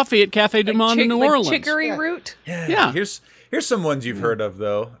in the coffee at Cafe Du Monde in New Orleans. Chicory root? Yeah. Here's some ones you've heard of,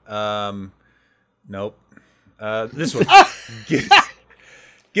 though. Nope. This one.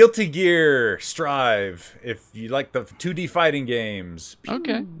 Guilty Gear Strive, if you like the 2D fighting games.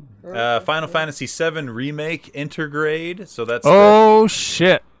 Okay. Final Fantasy VII Remake Intergrade. So that's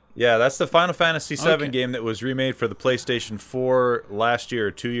shit. Yeah, that's the Final Fantasy VII game that was remade for the PlayStation 4 last year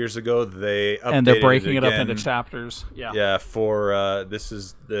or 2 years ago. They updated and they're breaking it up again. into chapters. Yeah. Yeah, for this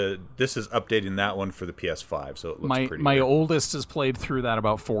is updating that one for the PS5, so it looks pretty my good. oldest has played through that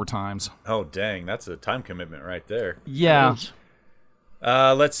about 4 times. Oh dang, that's a time commitment right there. Yeah.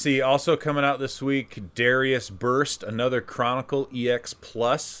 Let's see. Also coming out this week, Darius Burst, another Chronicle EX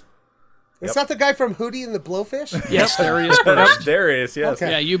Plus. Is that the guy from Hootie and the Blowfish? Yes, Darius. That's Darius, yes.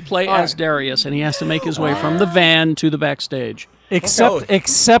 Okay. Yeah, you play as Darius, and he has to make his way from the van to the backstage.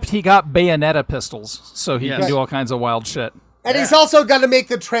 Except he got Bayonetta pistols, so he can do all kinds of wild shit. And he's also got to make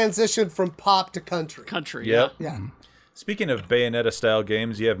the transition from pop to country. Yep. Yeah. Speaking of Bayonetta-style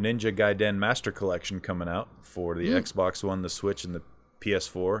games, you have Ninja Gaiden Master Collection coming out for the Xbox One, the Switch, and the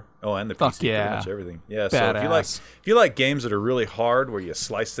PS4. Oh, and the PC, pretty much everything. Yeah, Badass. So if you like games that are really hard, where you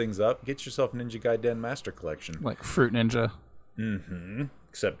slice things up, get yourself Ninja Gaiden Master Collection. Like Fruit Ninja. Mm-hmm.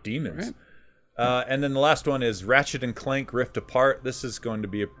 Except demons. Right. And then the last one is Ratchet and Clank Rift Apart. This is going to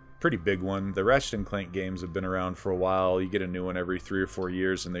be a pretty big one. The Ratchet and Clank games have been around for a while. You get a new one every 3 or 4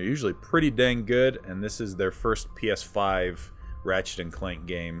 years, and they're usually pretty dang good. And this is their first PS5 Ratchet and Clank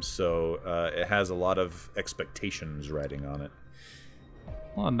game, so it has a lot of expectations riding on it.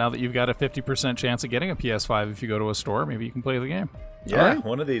 Well, now that you've got a 50% chance of getting a PS5 if you go to a store, maybe you can play the game. Yeah,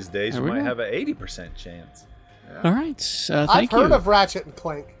 one of these days you might have an 80% chance. Yeah. All right, thank I've heard of Ratchet and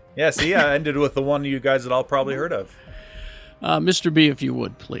Clank. Yeah, see, I ended with the one you guys had all probably heard of. Mr. B, if you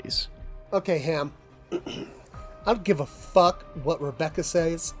would, please. Okay, Ham. I don't give a fuck what Rebecca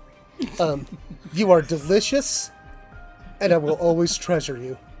says. You are delicious, and I will always treasure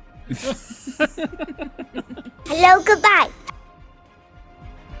you. Hello, goodbye.